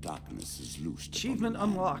 Darkness is loosed. Achievement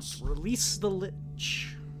unlocked. Release the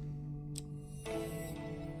Lich.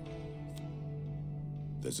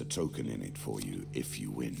 There's a token in it for you if you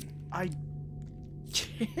win. I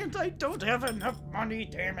can't. I don't have enough money,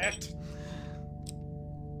 damn it.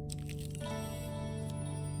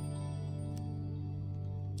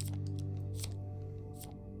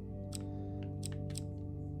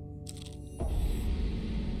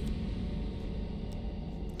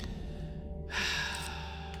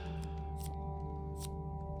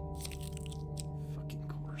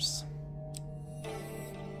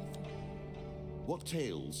 What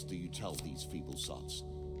tales do you tell these feeble sots?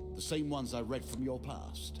 The same ones I read from your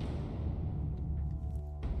past?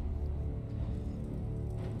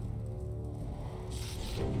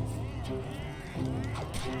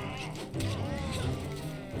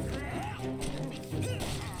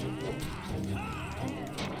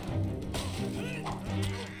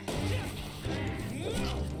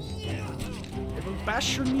 It will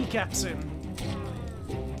bash your kneecaps in.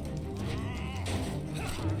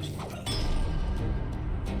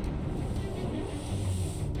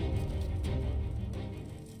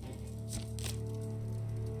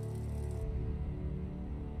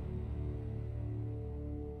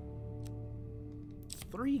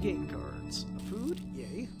 Three game cards. Food,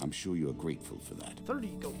 yay. I'm sure you are grateful for that. 30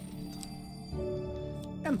 gold.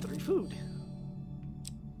 And 3 food.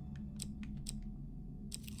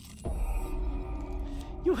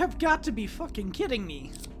 You have got to be fucking kidding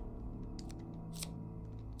me.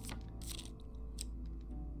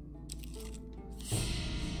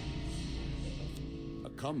 A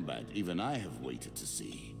combat even I have waited to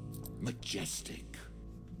see. Majestic.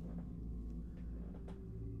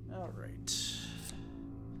 Alright.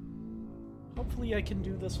 Hopefully I can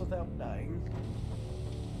do this without dying.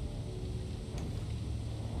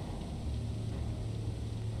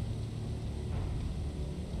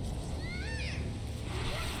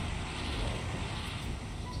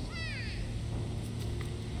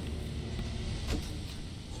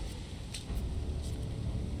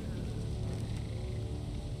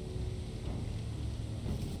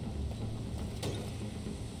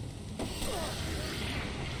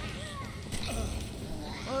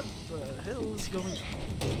 is going on?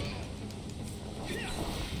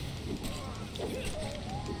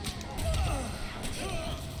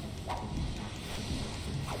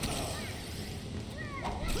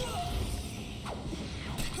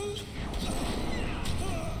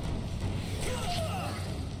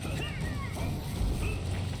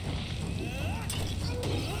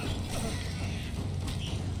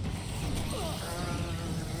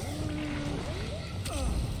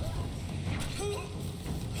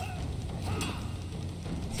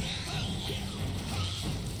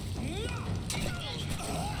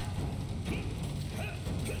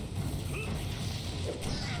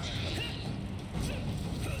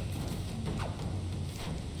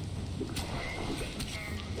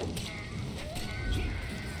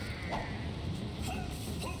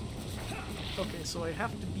 Okay, so I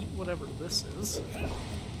have to beat whatever this is.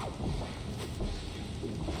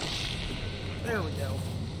 There we go.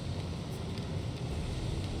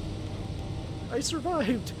 I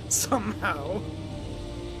survived! Somehow!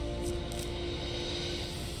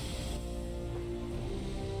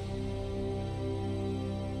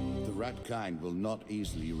 The rat kind will not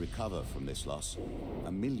easily recover from this loss.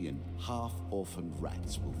 1 million half-orphaned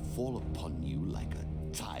rats will fall upon you like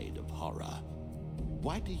a tide of horror.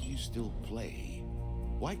 Why do you still play?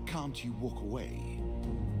 Why can't you walk away?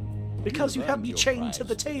 Because you have me chained to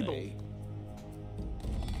the table.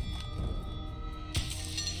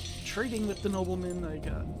 Trading with the noblemen, I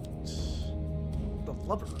got the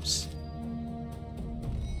lovers.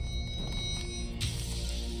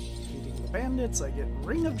 Feeding the bandits, I get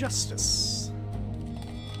Ring of Justice.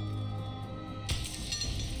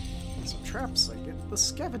 And some traps, I get the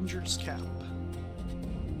Scavenger's Cap.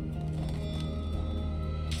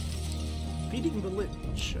 Feeding the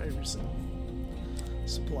Lich, I receive.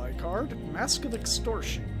 Supply card, Mask of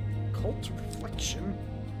Extortion, Cult Reflection,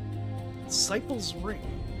 Disciple's Ring,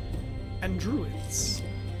 and Druids.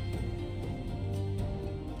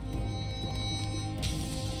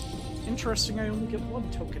 Interesting, I only get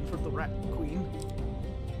 1 token for the Rat Queen.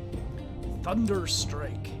 Thunder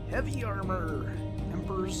Strike, Heavy Armor,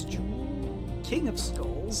 Emperor's Jewel, King of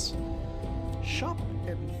Skulls, Shop,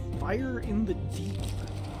 and Fire in the Deep.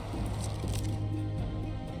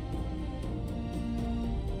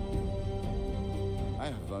 I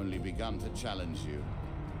have only begun to challenge you.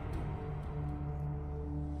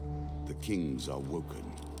 The kings are woken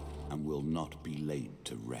and will not be laid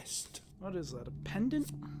to rest. What is that, a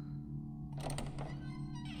pendant?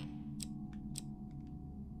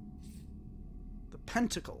 The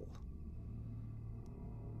Pentacle.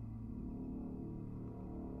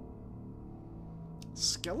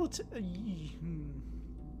 Skeleton.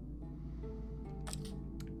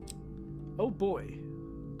 Oh boy,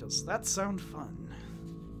 does that sound fun.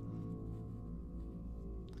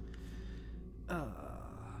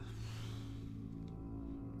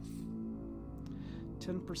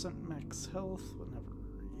 10% max health whenever.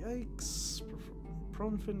 Yikes.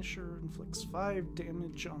 Prone finisher inflicts 5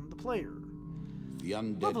 damage on the player. The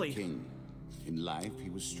undead Lovely. king. In life, he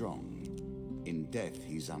was strong. In death,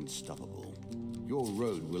 he's unstoppable. Your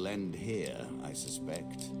road will end here, I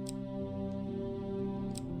suspect.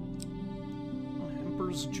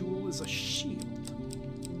 Emperor's Jewel is a shield.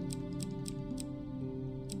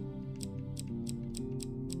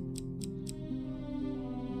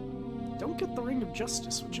 Don't get the Ring of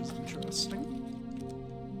Justice, which is interesting.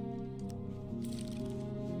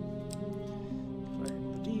 Fire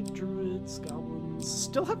in the Deep, Druids, Goblins.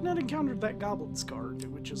 Still have not encountered that Goblin's card,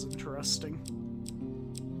 which is interesting.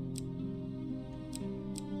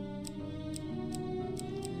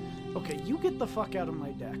 Okay, you get the fuck out of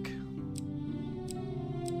my deck.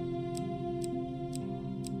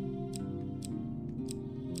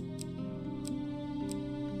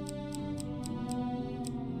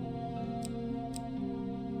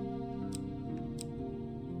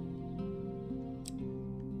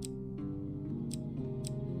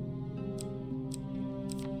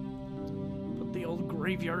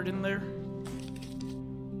 Graveyard in there.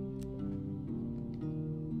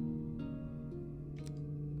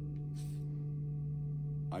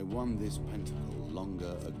 I won this pentacle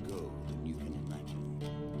longer ago than you can imagine.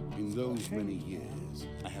 In those many years,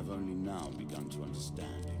 I have only now begun to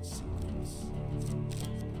understand its secrets.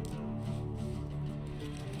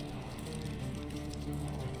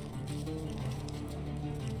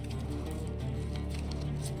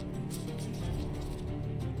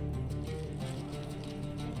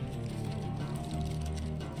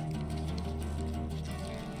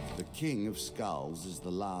 The King of Skulls is the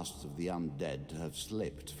last of the undead to have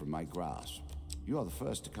slipped from my grasp. You are the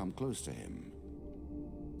first to come close to him.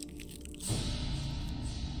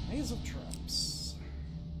 Maze of Traps.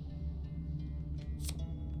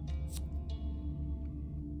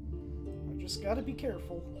 Just gotta be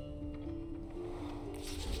careful.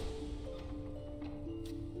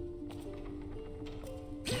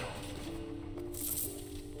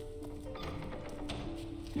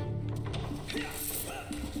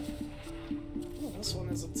 Oh, this one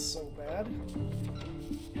isn't so bad.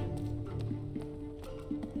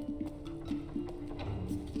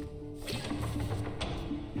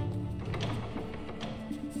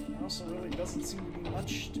 There also really doesn't seem to be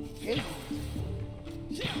much to be gained.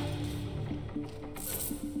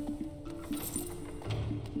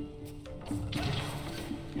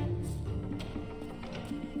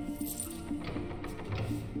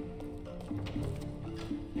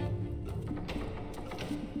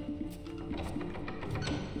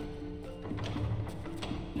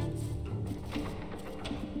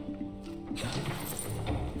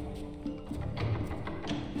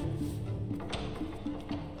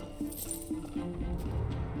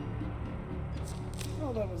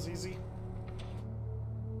 Oh, that was easy.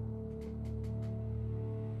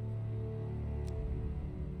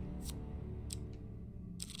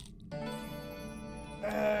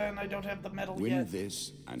 And I don't have the medal Win yet.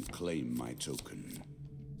 this and claim my token.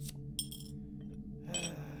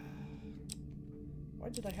 Why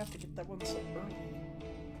did I have to get that one so early?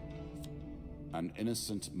 An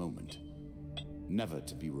innocent moment, never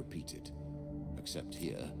to be repeated, except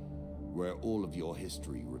here, where all of your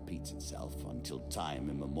history repeats itself until time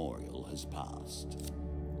immemorial has passed.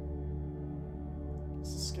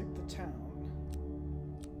 Let's escape the town.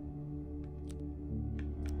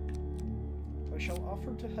 I shall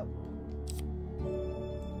offer to help.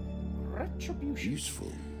 Retribution.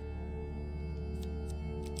 Useful.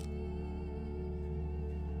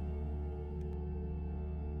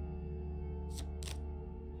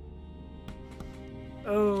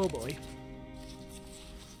 Oh boy.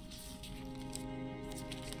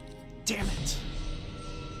 Damn it.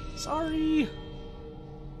 Sorry.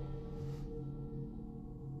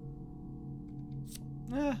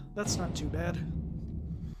 That's not too bad.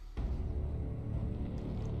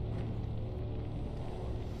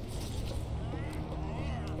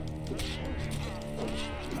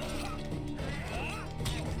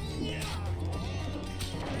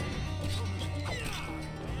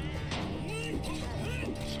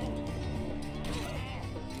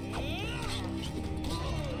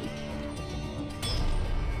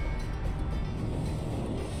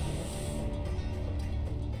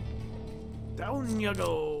 Down you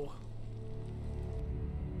go.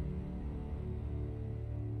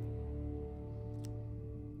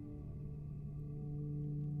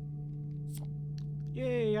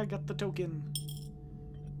 Yay, I got the token.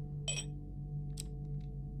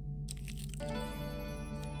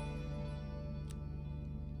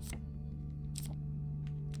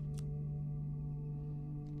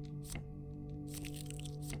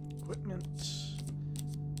 Equipment.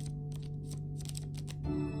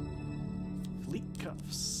 Fleet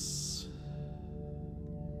cuffs.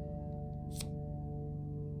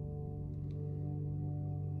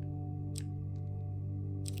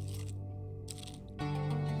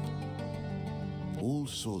 All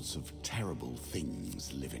sorts of terrible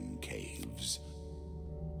things live in caves.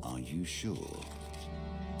 Are you sure?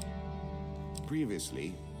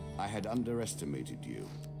 Previously, I had underestimated you.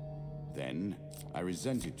 Then, I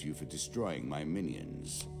resented you for destroying my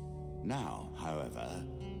minions. Now, however,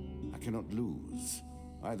 I cannot lose.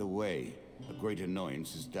 Either way, a great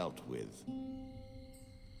annoyance is dealt with.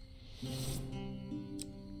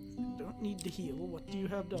 Don't need to heal. What do you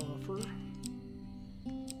have to offer?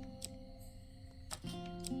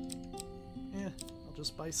 I'll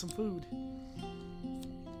just buy some food.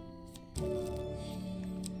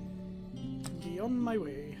 Be on my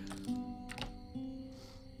way.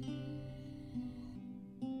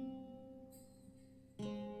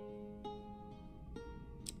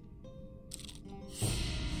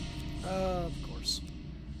 Of course.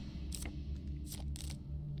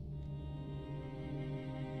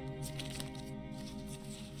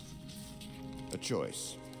 A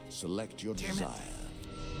choice. Select your Damn it. desire.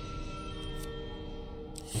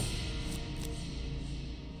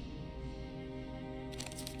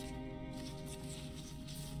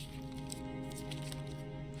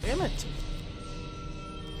 Damn it!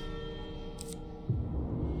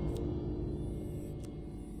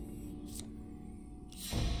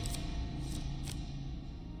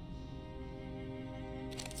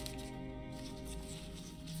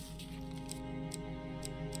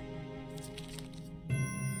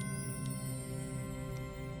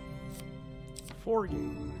 Four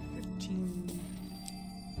game, 15.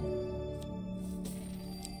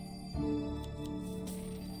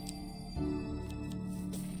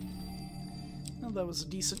 Well, that was a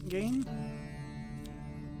decent game.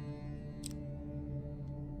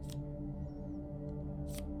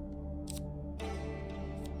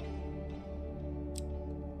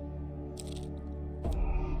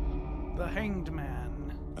 Hanged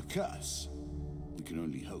Man. A curse? We can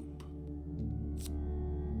only hope.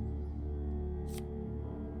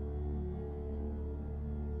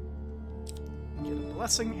 Get a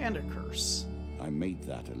blessing and a curse. I made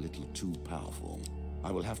that a little too powerful. I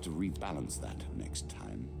will have to rebalance that next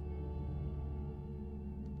time.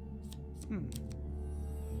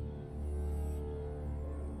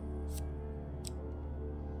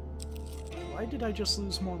 Why did I just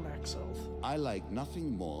lose more max health? I like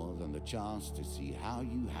nothing more than the chance to see how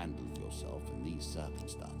you handle yourself in these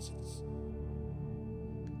circumstances.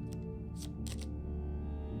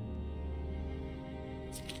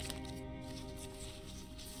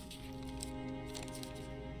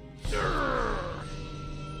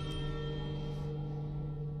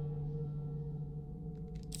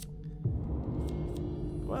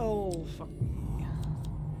 Well, fuck me.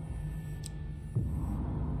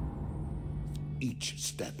 Each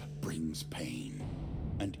step brings pain,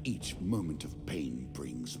 and each moment of pain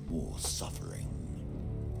brings more suffering.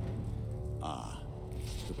 Ah,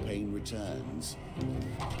 the pain returns.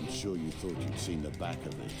 I'm sure you thought you'd seen the back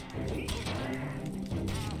of it.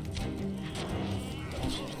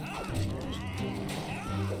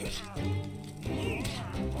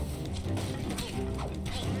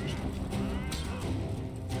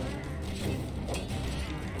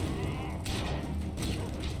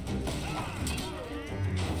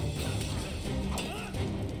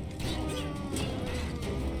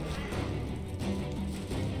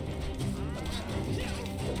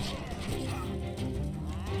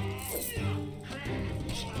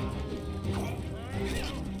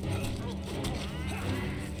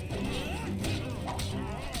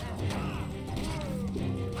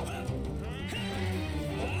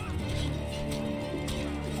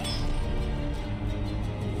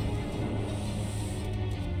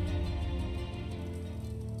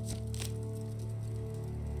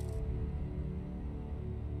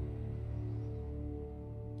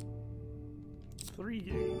 Three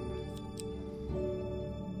game.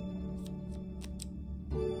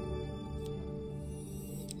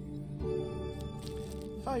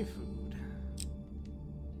 Five food.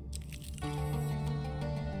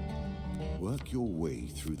 Work your way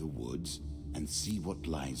through the woods and see what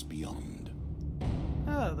lies beyond.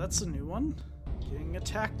 Ah, that's a new one. Getting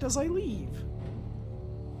attacked as I leave.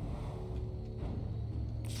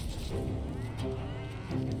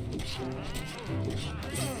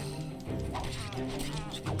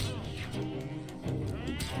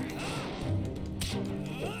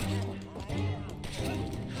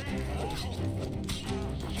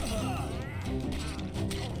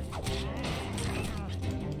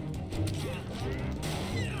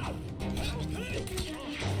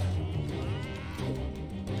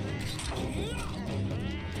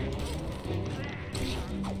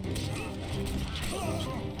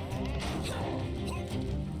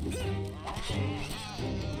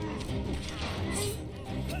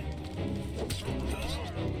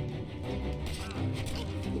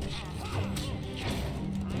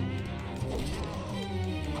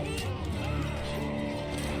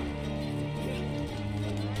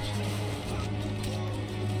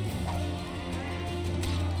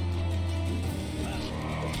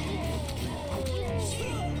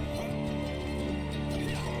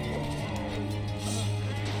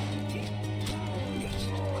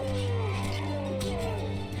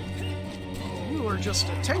 You are just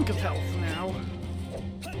a tank of health now.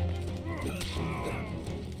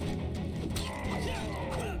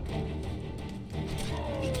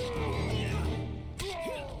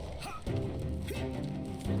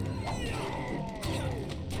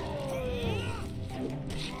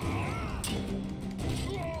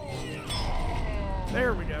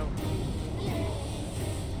 There we go.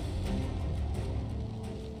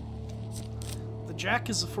 The Jack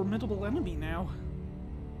is a formidable enemy now.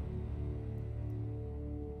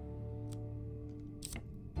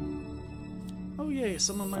 Oh yay,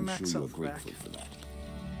 some of my I'm max sure you're health back. grateful for that.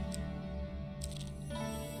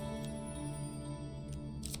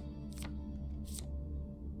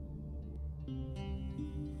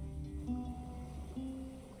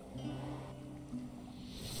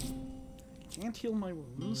 Can't heal my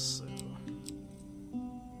wounds, so...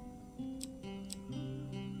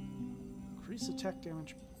 Increase attack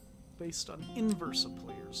damage based on inverse of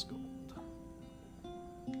player's gold.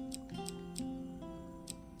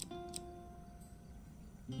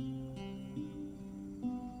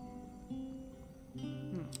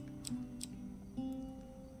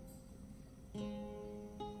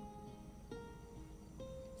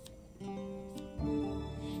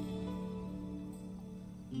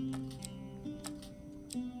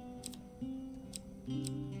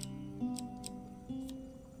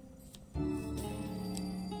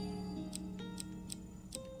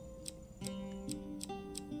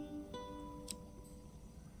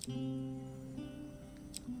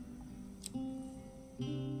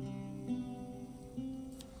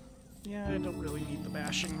 don't really need the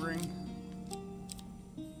bashing ring.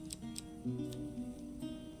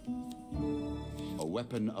 A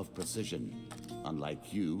weapon of precision.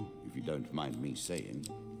 Unlike you, if you don't mind me saying.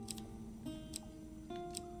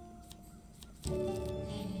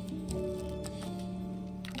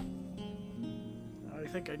 I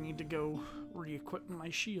think I need to go re-equip my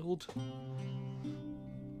shield.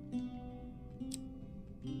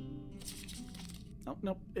 Oh,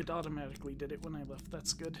 nope, it automatically did it when I left.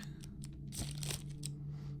 That's good.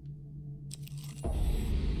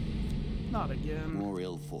 Not again. More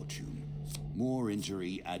ill fortune. More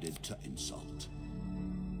injury added to insult.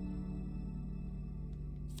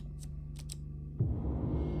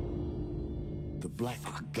 The Black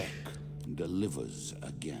Beck delivers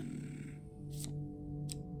again.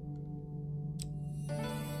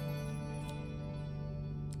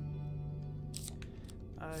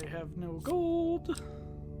 I have no gold.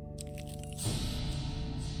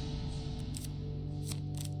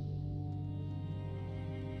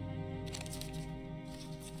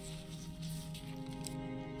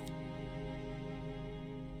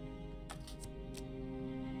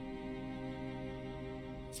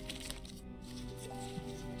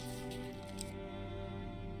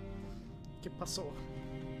 ¿Qué pasó?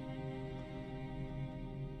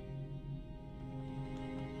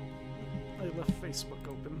 I left Facebook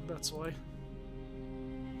open, that's why.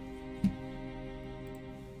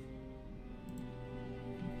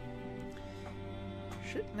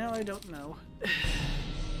 Shit, now I don't know.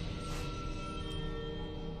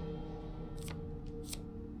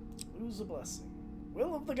 Lose a blessing.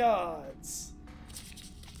 Will of the gods!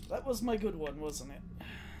 That was my good one, wasn't it?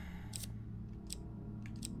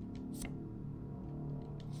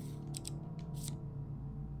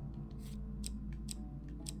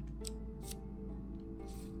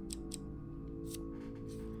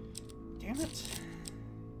 Damn it.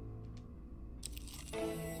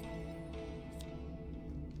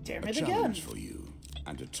 Damn it again! A challenge for you,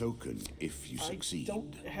 and a token if you succeed. I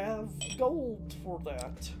don't have gold for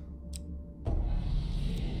that.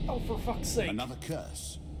 Oh, for fuck's sake. Another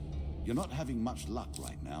curse. You're not having much luck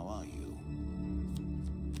right now, are you?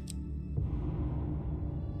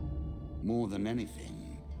 More than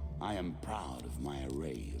anything, I am proud of my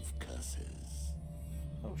array of curses.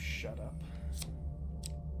 Oh, shut up.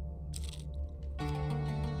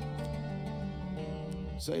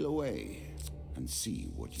 Sail away and see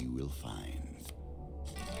what you will find.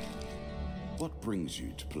 What brings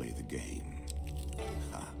you to play the game?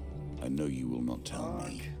 Ha, I know you will not tell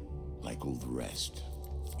me. Like all the rest,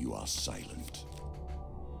 you are silent.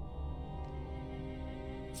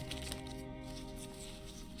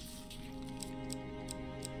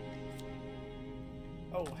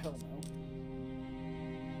 Oh, hell no.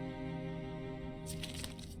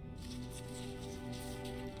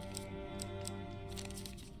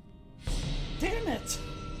 Damn it!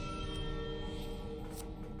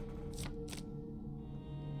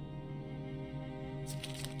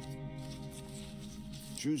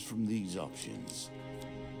 Choose from these options.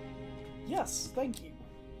 Yes, thank you.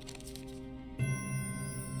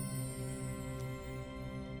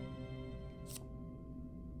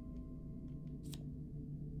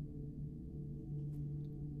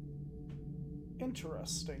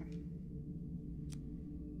 Interesting.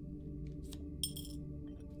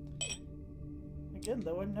 Again,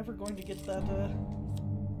 though, I'm never going to get that,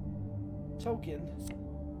 token.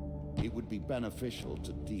 It would be beneficial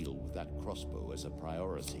to deal with that crossbow as a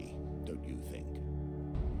priority, don't you think?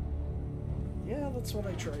 Yeah, that's what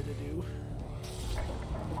I try to do.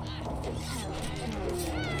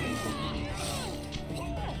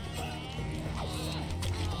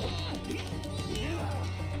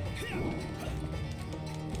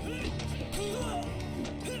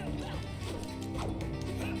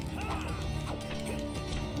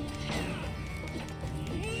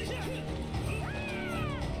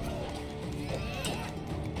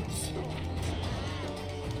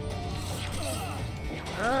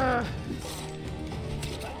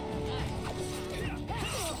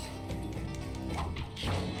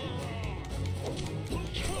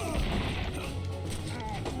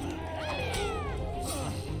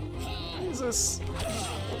 Jesus.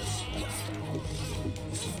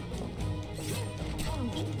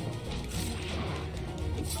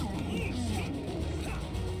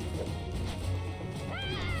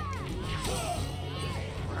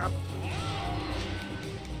 Crap.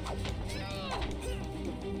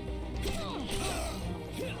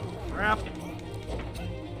 Crap.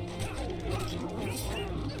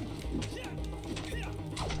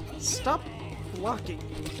 Stop blocking,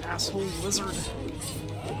 you asshole lizard.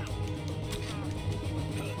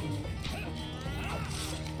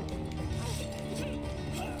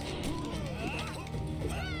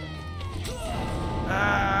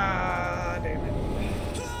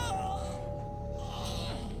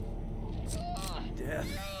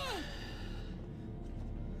 death.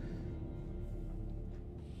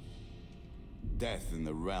 Death in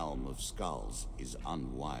the realm of skulls is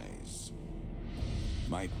unwise.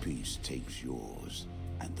 My piece takes yours,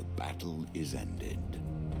 and the battle is ended.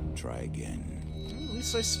 Try again. At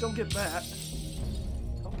least I still get that.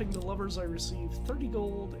 Helping the lovers, I receive 30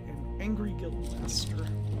 gold and Angry Guildmaster.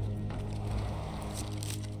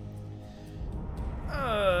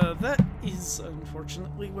 That is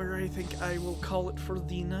unfortunately where I think I will call it for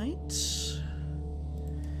the night.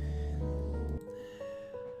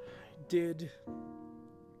 Did,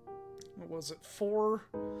 what was it, four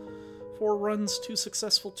runs, 2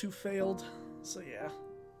 successful, 2 failed. So yeah,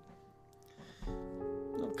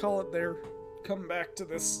 I'll call it there. Come back to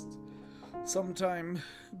this sometime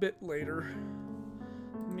a bit later.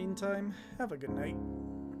 In the meantime, have a good night.